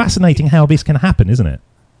 It's fascinating how this can happen, isn't it?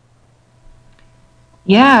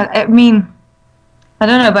 Yeah, I mean, I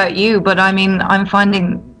don't know about you, but I mean, I'm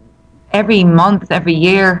finding every month, every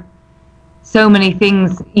year, so many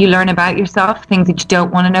things you learn about yourself, things that you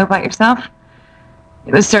don't want to know about yourself.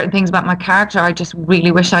 There's certain things about my character I just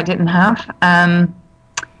really wish I didn't have. And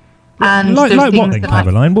like what then,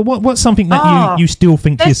 Caroline? What's something that you still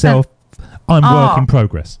think to yourself, I'm work in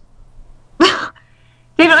progress? David,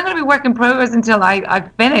 I'm going to be work in progress until I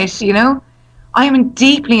finish, you know. I am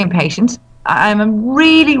deeply impatient. I'm a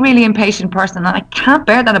really, really impatient person, and I can't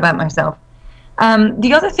bear that about myself.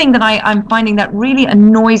 The other thing that I'm finding that really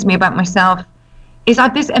annoys me about myself is I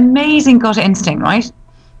have this amazing gut instinct, right?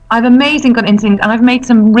 I have amazing gut instinct, and I've made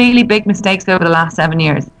some really big mistakes over the last 7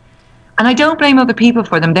 years. And I don't blame other people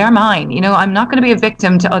for them. They're mine. You know, I'm not going to be a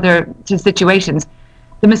victim to situations.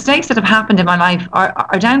 The mistakes that have happened in my life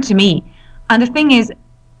are down to me. And the thing is,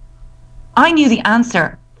 I knew the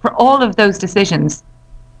answer for all of those decisions.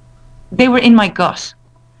 They were in my gut.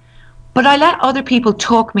 But I let other people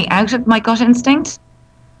talk me out of my gut instinct,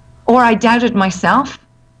 or I doubted myself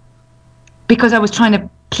because I was trying to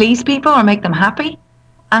please people or make them happy.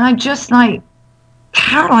 And I'm just like,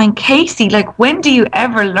 Caroline Casey, like, when do you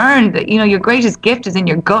ever learn that, you know, your greatest gift is in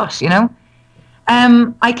your gut, you know?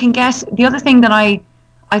 I can get, the other thing that I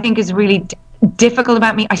think is really difficult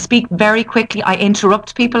about me, I speak very quickly. I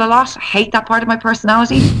interrupt people a lot. I hate that part of my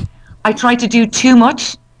personality. I try to do too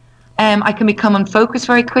much. I can become unfocused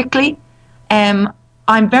very quickly.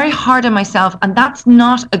 I'm very hard on myself, and that's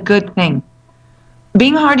not a good thing.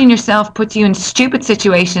 Being hard on yourself puts you in stupid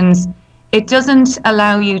situations. It doesn't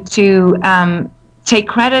allow you to take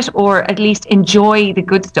credit or at least enjoy the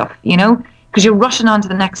good stuff, you know, because you're rushing on to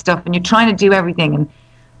the next stuff and you're trying to do everything.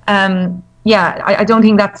 And I don't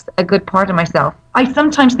think that's a good part of myself. I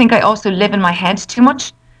sometimes think I also live in my head too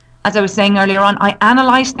much. As I was saying earlier on, I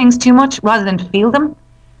analyze things too much rather than feel them.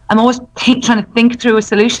 I'm always trying to think through a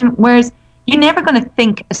solution, whereas you're never going to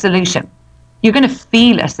think a solution. You're going to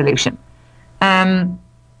feel a solution. I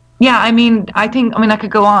mean, I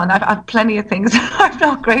could go on. I've plenty of things that are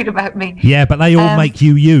not great about me. Yeah, but they all make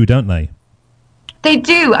you, don't they? They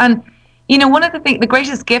do. And, you know, one of the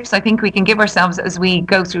greatest gifts I think we can give ourselves as we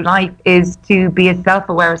go through life is to be as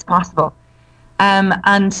self-aware as possible,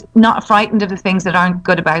 and not frightened of the things that aren't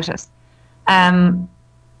good about us.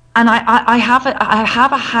 And I have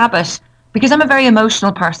a habit, because I'm a very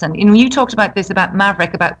emotional person. You know, you talked about this, about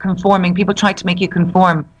Maverick, about conforming. People try to make you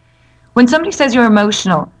conform. When somebody says you're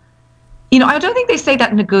emotional, you know, I don't think they say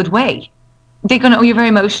that in a good way. They're going, oh, you're very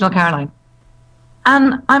emotional, Caroline.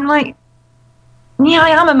 And I'm like, yeah, I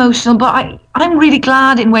am emotional, but I'm really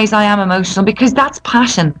glad in ways I am emotional, because that's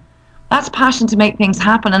passion. That's passion to make things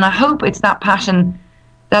happen. And I hope it's that passion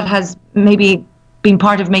that has maybe been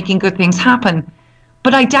part of making good things happen.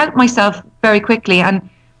 But I doubt myself very quickly. And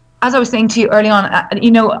as I was saying to you early on, you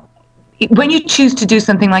know, when you choose to do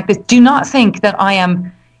something like this, do not think that I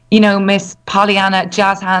am, you know, Miss Pollyanna,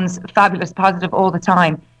 jazz hands, fabulous, positive all the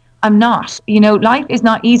time. I'm not. You know, life is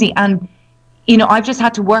not easy. And, you know, I've just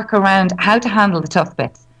had to work around how to handle the tough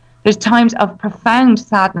bits. There's times of profound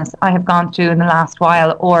sadness I have gone through in the last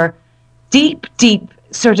while, or deep, deep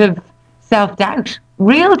sort of self-doubt,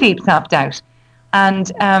 real deep self-doubt.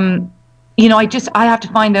 And, you know, I have to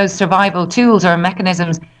find those survival tools or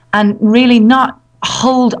mechanisms and really not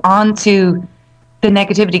hold on to the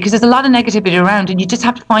negativity, because there's a lot of negativity around, and you just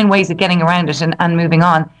have to find ways of getting around it and moving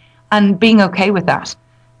on and being okay with that.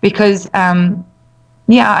 Because, they're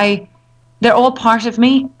all part of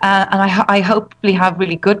me, and I hopefully have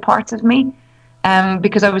really good parts of me,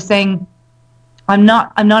 because I was saying I'm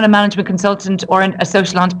not a management consultant or a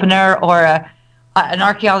social entrepreneur or an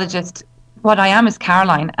archaeologist. What I am is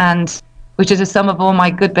Caroline, and which is a sum of all my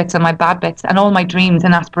good bits and my bad bits and all my dreams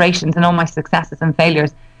and aspirations and all my successes and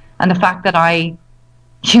failures. And the fact that I,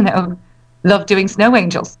 you know, love doing snow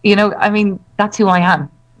angels, you know, I mean, that's who I am.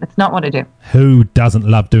 That's not what I do. Who doesn't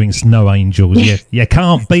love doing snow angels? You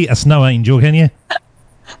can't beat a snow angel, can you?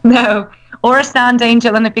 No. or a sand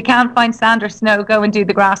angel. And if you can't find sand or snow, go and do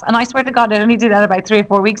the grass. And I swear to God, I only did that about 3 or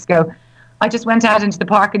 4 weeks ago. I just went out into the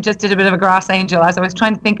park and just did a bit of a grass angel as I was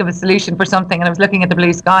trying to think of a solution for something, and I was looking at the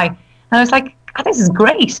blue sky. And I was like, God, this is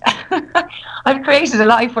great. I've created a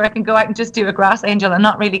life where I can go out and just do a grass angel and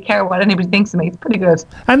not really care what anybody thinks of me. It's pretty good.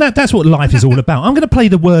 And that's what life is all about. I'm going to play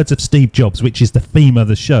the words of Steve Jobs, which is the theme of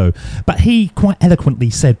the show. But he quite eloquently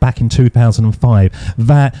said back in 2005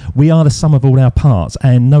 that we are the sum of all our parts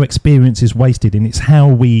and no experience is wasted. And it's how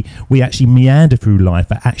we actually meander through life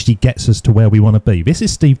that actually gets us to where we want to be. This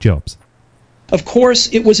is Steve Jobs. Of course,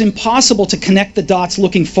 it was impossible to connect the dots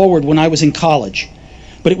looking forward when I was in college.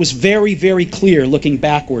 But it was very, very clear looking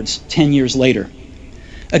backwards 10 years later.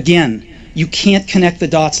 Again, you can't connect the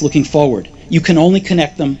dots looking forward. You can only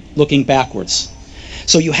connect them looking backwards.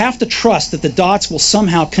 So you have to trust that the dots will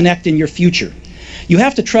somehow connect in your future. You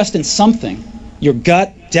have to trust in something, your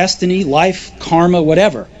gut, destiny, life, karma,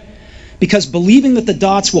 whatever. Because believing that the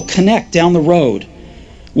dots will connect down the road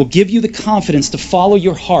will give you the confidence to follow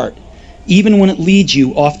your heart, even when it leads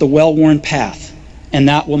you off the well-worn path. And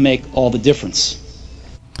that will make all the difference.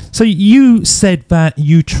 So you said that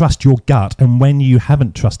you trust your gut, and when you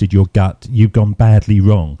haven't trusted your gut, you've gone badly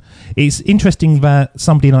wrong. It's interesting that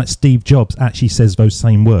somebody like Steve Jobs actually says those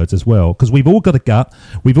same words as well, because we've all got a gut,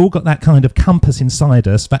 we've all got that kind of compass inside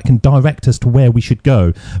us that can direct us to where we should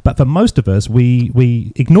go. But for most of us,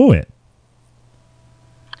 we ignore it.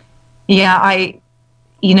 Yeah,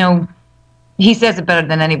 he says it better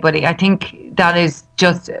than anybody. I think that is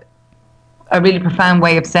just a really profound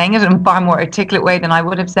way of saying it, and a far more articulate way than I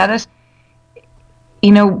would have said it.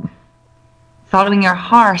 Following your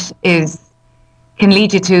heart can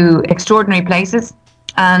lead you to extraordinary places,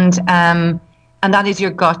 and that is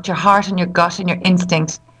your gut, your heart and your gut and your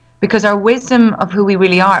instinct. Because our wisdom of who we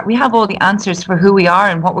really are, we have all the answers for who we are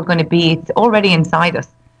and what we're going to be. It's already inside us.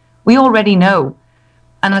 We already know.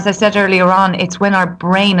 And as I said earlier on, it's when our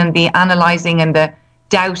brain and the analysing and the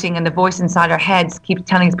doubting and the voice inside our heads keeps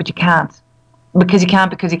telling us, but you can't. Because you can't,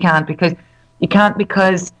 because you can't, because you can't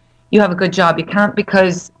because you have a good job. You can't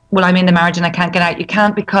because, well, I'm in the marriage and I can't get out. You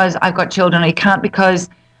can't because I've got children. Or you can't because,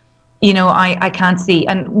 I can't see.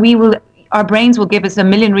 And our brains will give us a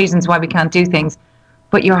million reasons why we can't do things.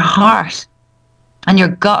 But your heart and your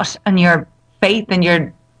gut and your faith and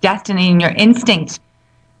your destiny and your instinct,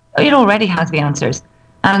 it already has the answers.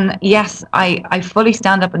 And yes, I fully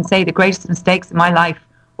stand up and say the greatest mistakes in my life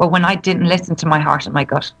were when I didn't listen to my heart and my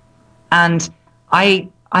gut. And I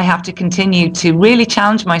have to continue to really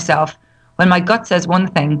challenge myself when my gut says one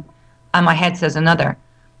thing and my head says another.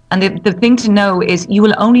 And the thing to know is you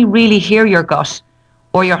will only really hear your gut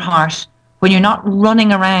or your heart when you're not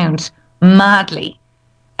running around madly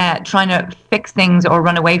trying to fix things or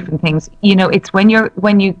run away from things. It's when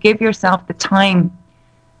you give yourself the time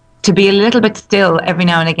to be a little bit still every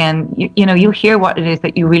now and again, you'll hear what it is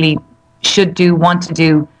that you really should do, want to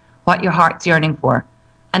do, what your heart's yearning for.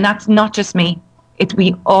 And that's not just me.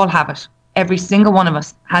 We all have it. Every single one of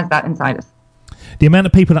us has that inside us. The amount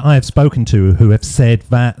of people that I have spoken to who have said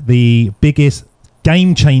that the biggest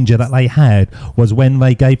game changer that they had was when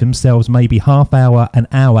they gave themselves maybe half hour, an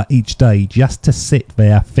hour each day just to sit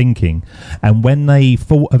there thinking. And when they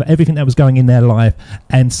thought of everything that was going in their life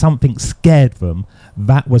and something scared them,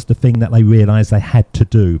 that was the thing that they realised they had to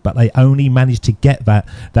do. But they only managed to get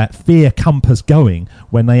that fear compass going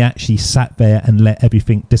when they actually sat there and let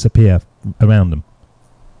everything disappear around them.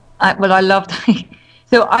 I love that.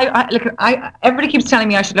 So everybody keeps telling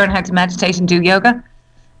me I should learn how to meditate and do yoga.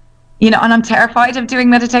 And I'm terrified of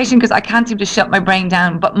doing meditation because I can't seem to shut my brain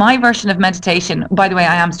down. But my version of meditation, by the way,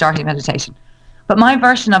 I am starting meditation, but my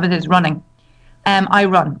version of it is running. I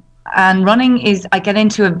run. And running is, I get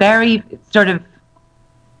into a very sort of,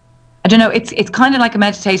 I don't know, it's kind of like a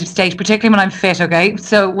meditative state, particularly when I'm fit, okay?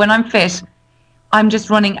 So when I'm fit, I'm just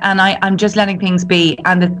running and I'm just letting things be.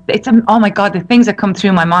 And oh my God, the things that come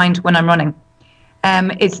through my mind when I'm running.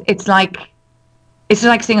 It's like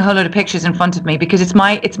seeing a whole load of pictures in front of me because it's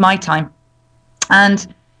my time.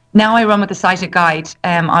 And now I run with a sighted guide,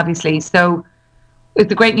 obviously. So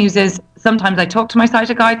the great news is sometimes I talk to my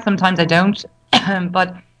sighted guide, sometimes I don't.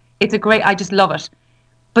 But I just love it.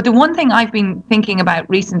 But the one thing I've been thinking about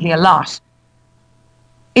recently a lot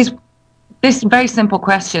is this very simple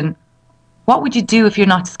question. What would you do if you're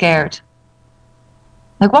not scared?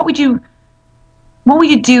 Like, what would you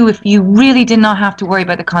do if you really did not have to worry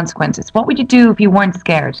about the consequences? What would you do if you weren't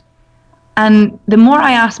scared? And the more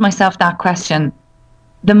I ask myself that question,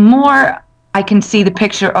 the more I can see the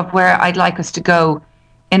picture of where I'd like us to go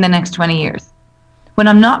in the next 20 years. When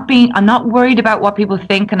I'm not worried about what people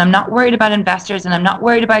think, and I'm not worried about investors, and I'm not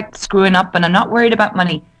worried about screwing up, and I'm not worried about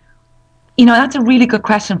money. that's a really good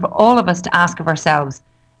question for all of us to ask of ourselves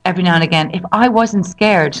every now and again. If I wasn't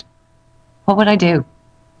scared, what would I do?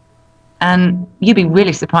 And you'd be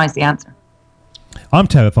really surprised the answer. I'm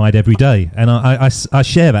terrified every day, and I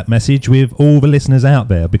share that message with all the listeners out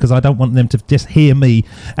there, because I don't want them to just hear me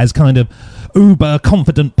as kind of uber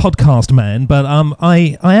confident podcast man, but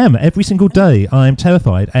I am every single day. I am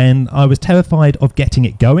terrified, and I was terrified of getting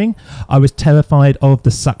it going. I was terrified of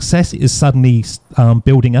the success it is suddenly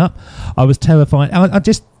building up. I was terrified. I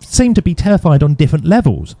just seem to be terrified on different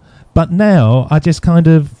levels, but now I just kind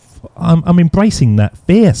of I'm embracing that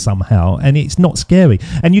fear somehow, and it's not scary.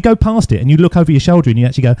 And you go past it and you look over your shoulder and you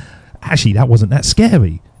actually go, actually, that wasn't that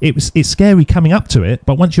scary. It's scary coming up to it,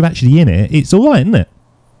 but once you're actually in it, it's all right, isn't it?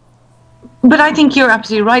 But I think you're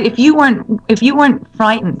absolutely right. If you weren't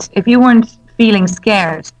frightened, if you weren't feeling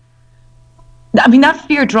scared, I mean, that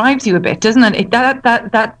fear drives you a bit, doesn't it?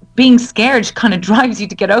 That being scared kind of drives you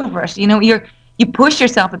to get over it. You push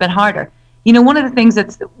yourself a bit harder. One of the things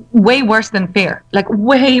that's way worse than fear, like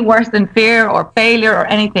way worse than fear or failure or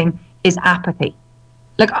anything, is apathy.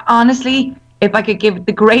 Like, honestly, if I could give,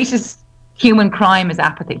 the greatest human crime is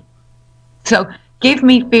apathy. So give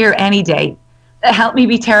me fear any day. Help me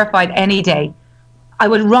be terrified any day. I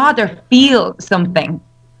would rather feel something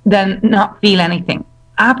than not feel anything.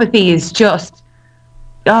 Apathy is just,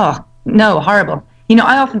 oh, no, horrible.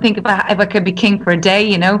 I often think if I could be king for a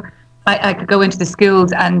day, I could go into the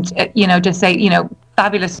schools and, just say,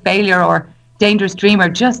 fabulous failure or dangerous dreamer,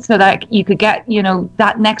 just so that you could get,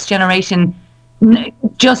 that next generation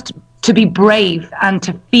just to be brave and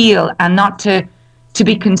to feel and not to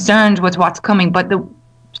be concerned with what's coming, but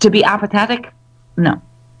to be apathetic. No,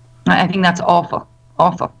 I think that's awful.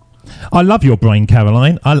 Awful. I love your brain,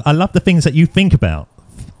 Caroline. I love the things that you think about.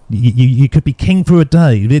 You could be king for a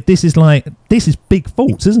day. This is big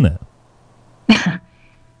thoughts, isn't it?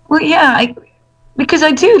 Well, yeah, because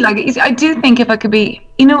I do think if I could be,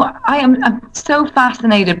 I'm so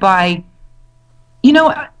fascinated by,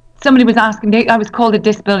 somebody was asking, I was called a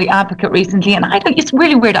disability advocate recently, and I think it's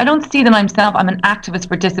really weird. I don't see that myself. I'm an activist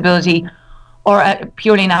for disability or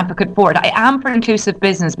purely an advocate for it. I am for inclusive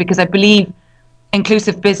business because I believe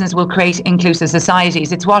inclusive business will create inclusive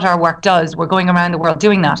societies. It's what our work does. We're going around the world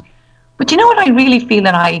doing that. But you know what I really feel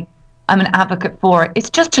that I'm an advocate for? It's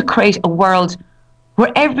just to create a world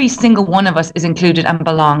where every single one of us is included and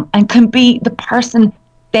belong and can be the person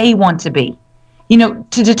they want to be,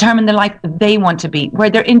 to determine the life they want to be, where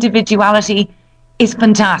their individuality is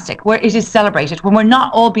fantastic, where it is celebrated, when we're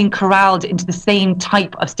not all being corralled into the same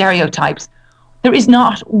type of stereotypes. There's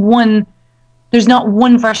not one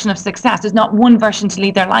version of success. There's not one version to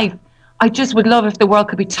lead their life. I just would love if the world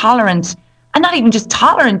could be tolerant, and not even just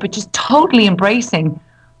tolerant, but just totally embracing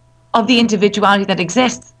of the individuality that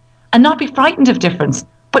exists, and not be frightened of difference,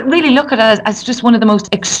 but really look at it as just one of the most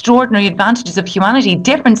extraordinary advantages of humanity.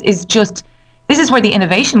 Difference is this is where the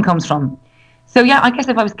innovation comes from. So yeah, I guess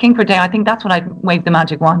if I was king for a day, I think that's what I'd wave the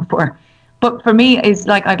magic wand for. But for me, is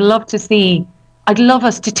like, I'd love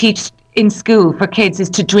us to teach in school for kids is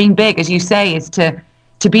to dream big, as you say, is to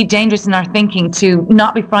be dangerous in our thinking, to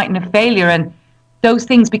not be frightened of failure and those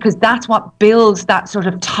things, because that's what builds that sort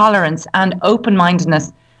of tolerance and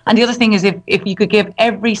open-mindedness. And the other thing is, if you could give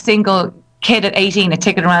every single kid at 18 a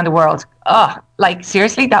ticket around the world,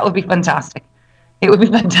 seriously, that would be fantastic. It would be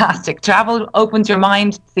fantastic. Travel opens your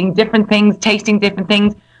mind, seeing different things, tasting different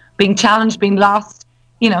things, being challenged, being lost.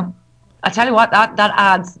 I tell you what, that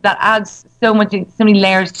adds so many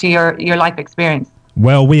layers to your life experience.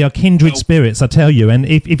 Well, we are kindred spirits, I tell you. And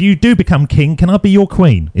if you do become king, can I be your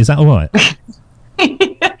queen? Is that all right?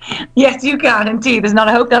 Yes, you can, indeed. There's not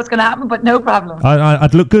a hope that's going to happen, but no problem.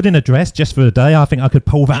 I'd look good in a dress just for a day. I think I could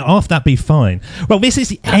pull that off. That'd be fine. Well, this is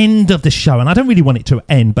the end of the show, and I don't really want it to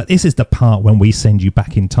end, but this is the part when we send you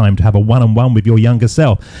back in time to have a one-on-one with your younger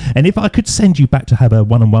self. And if I could send you back to have a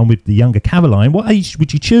one-on-one with the younger Caroline, what age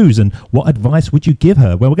would you choose, and what advice would you give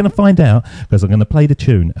her? Well, we're going to find out, because I'm going to play the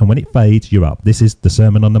tune, and when it fades, you're up. This is the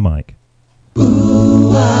Sermon on the Mic.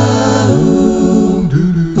 Ooh,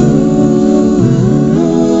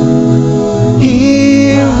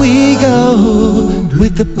 here we go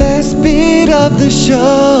with the best bit of the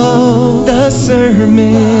show, the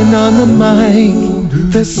Sermon on the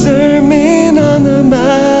Mic, the Sermon on the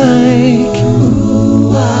Mic.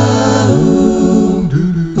 Ooh,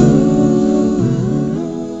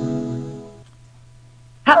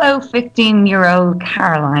 Hello, 15-year-old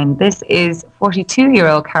Caroline. This is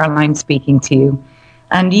 42-year-old Caroline speaking to you,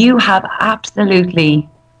 and you have absolutely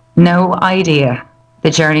no idea the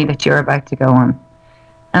journey that you're about to go on.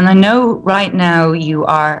 And I know right now you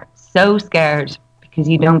are so scared because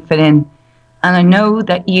you don't fit in. And I know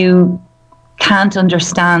that you can't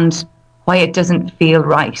understand why it doesn't feel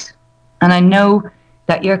right. And I know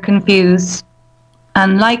that you're confused,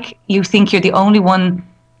 and like you think you're the only one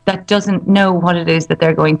that doesn't know what it is that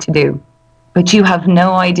they're going to do. But you have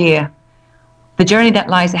no idea. The journey that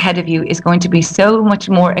lies ahead of you is going to be so much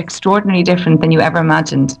more extraordinarily different than you ever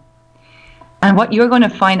imagined. And what you're going to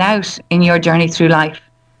find out in your journey through life,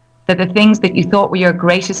 that the things that you thought were your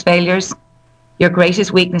greatest failures, your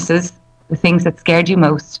greatest weaknesses, the things that scared you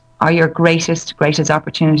most, are your greatest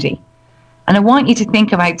opportunity. And I want you to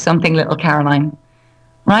think about something, little Caroline.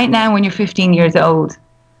 Right now, when you're 15 years old,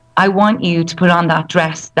 I want you to put on that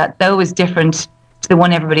dress that, though is different to the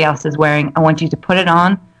one everybody else is wearing. I want you to put it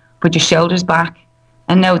on, put your shoulders back,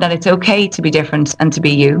 and know that it's okay to be different and to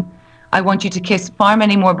be you. I want you to kiss far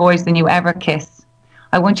many more boys than you ever kiss.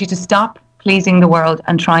 I want you to stop pleasing the world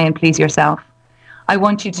and try and please yourself. I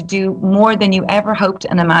want you to do more than you ever hoped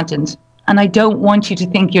and imagined. And I don't want you to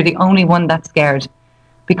think you're the only one that's scared,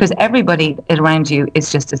 because everybody around you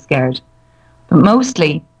is just as scared. But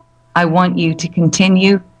mostly, I want you to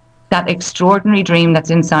continue that extraordinary dream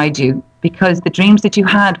that's inside you, because the dreams that you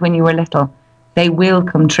had when you were little, they will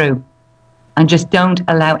come true. And just don't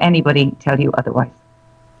allow anybody tell you otherwise.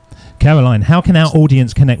 Caroline, how can our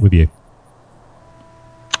audience connect with you?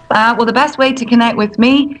 Well, the best way to connect with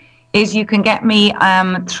me is you can get me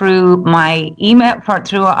through my email,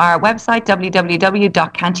 through our website,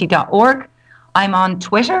 www.canchi.org. I'm on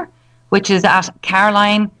Twitter, which is at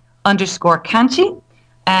Caroline_Canchi.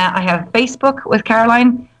 I have Facebook with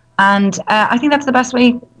Caroline, and I think that's the best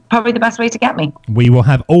way, probably the best way to get me. We will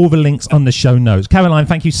have all the links on the show notes. Caroline,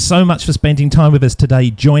 thank you so much for spending time with us today,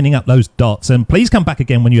 joining up those dots. And please come back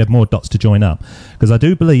again when you have more dots to join up, because I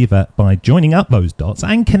do believe that by joining up those dots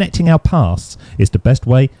and connecting our pasts is the best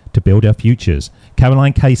way to build our futures.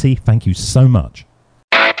 Caroline Casey, thank you so much.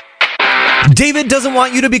 David doesn't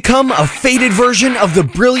want you to become a faded version of the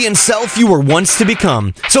brilliant self you were once to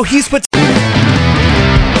become. So he's put...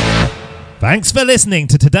 Thanks for listening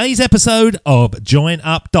to today's episode of Join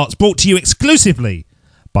Up Dots, brought to you exclusively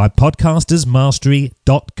by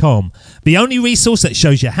podcastersmastery.com, the only resource that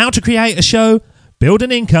shows you how to create a show, build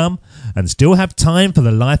an income, and still have time for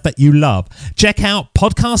the life that you love. Check out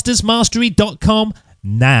podcastersmastery.com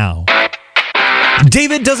now.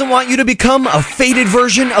 David doesn't want you to become a faded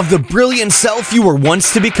version of the brilliant self you were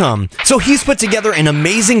once to become. So he's put together an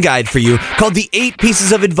amazing guide for you called the 8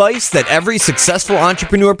 Pieces of Advice that every successful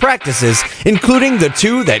entrepreneur practices, including the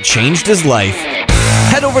 2 that changed his life.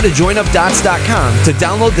 Head over to joinupdots.com to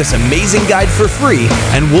download this amazing guide for free,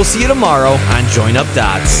 and we'll see you tomorrow on Join Up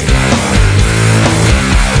Dots.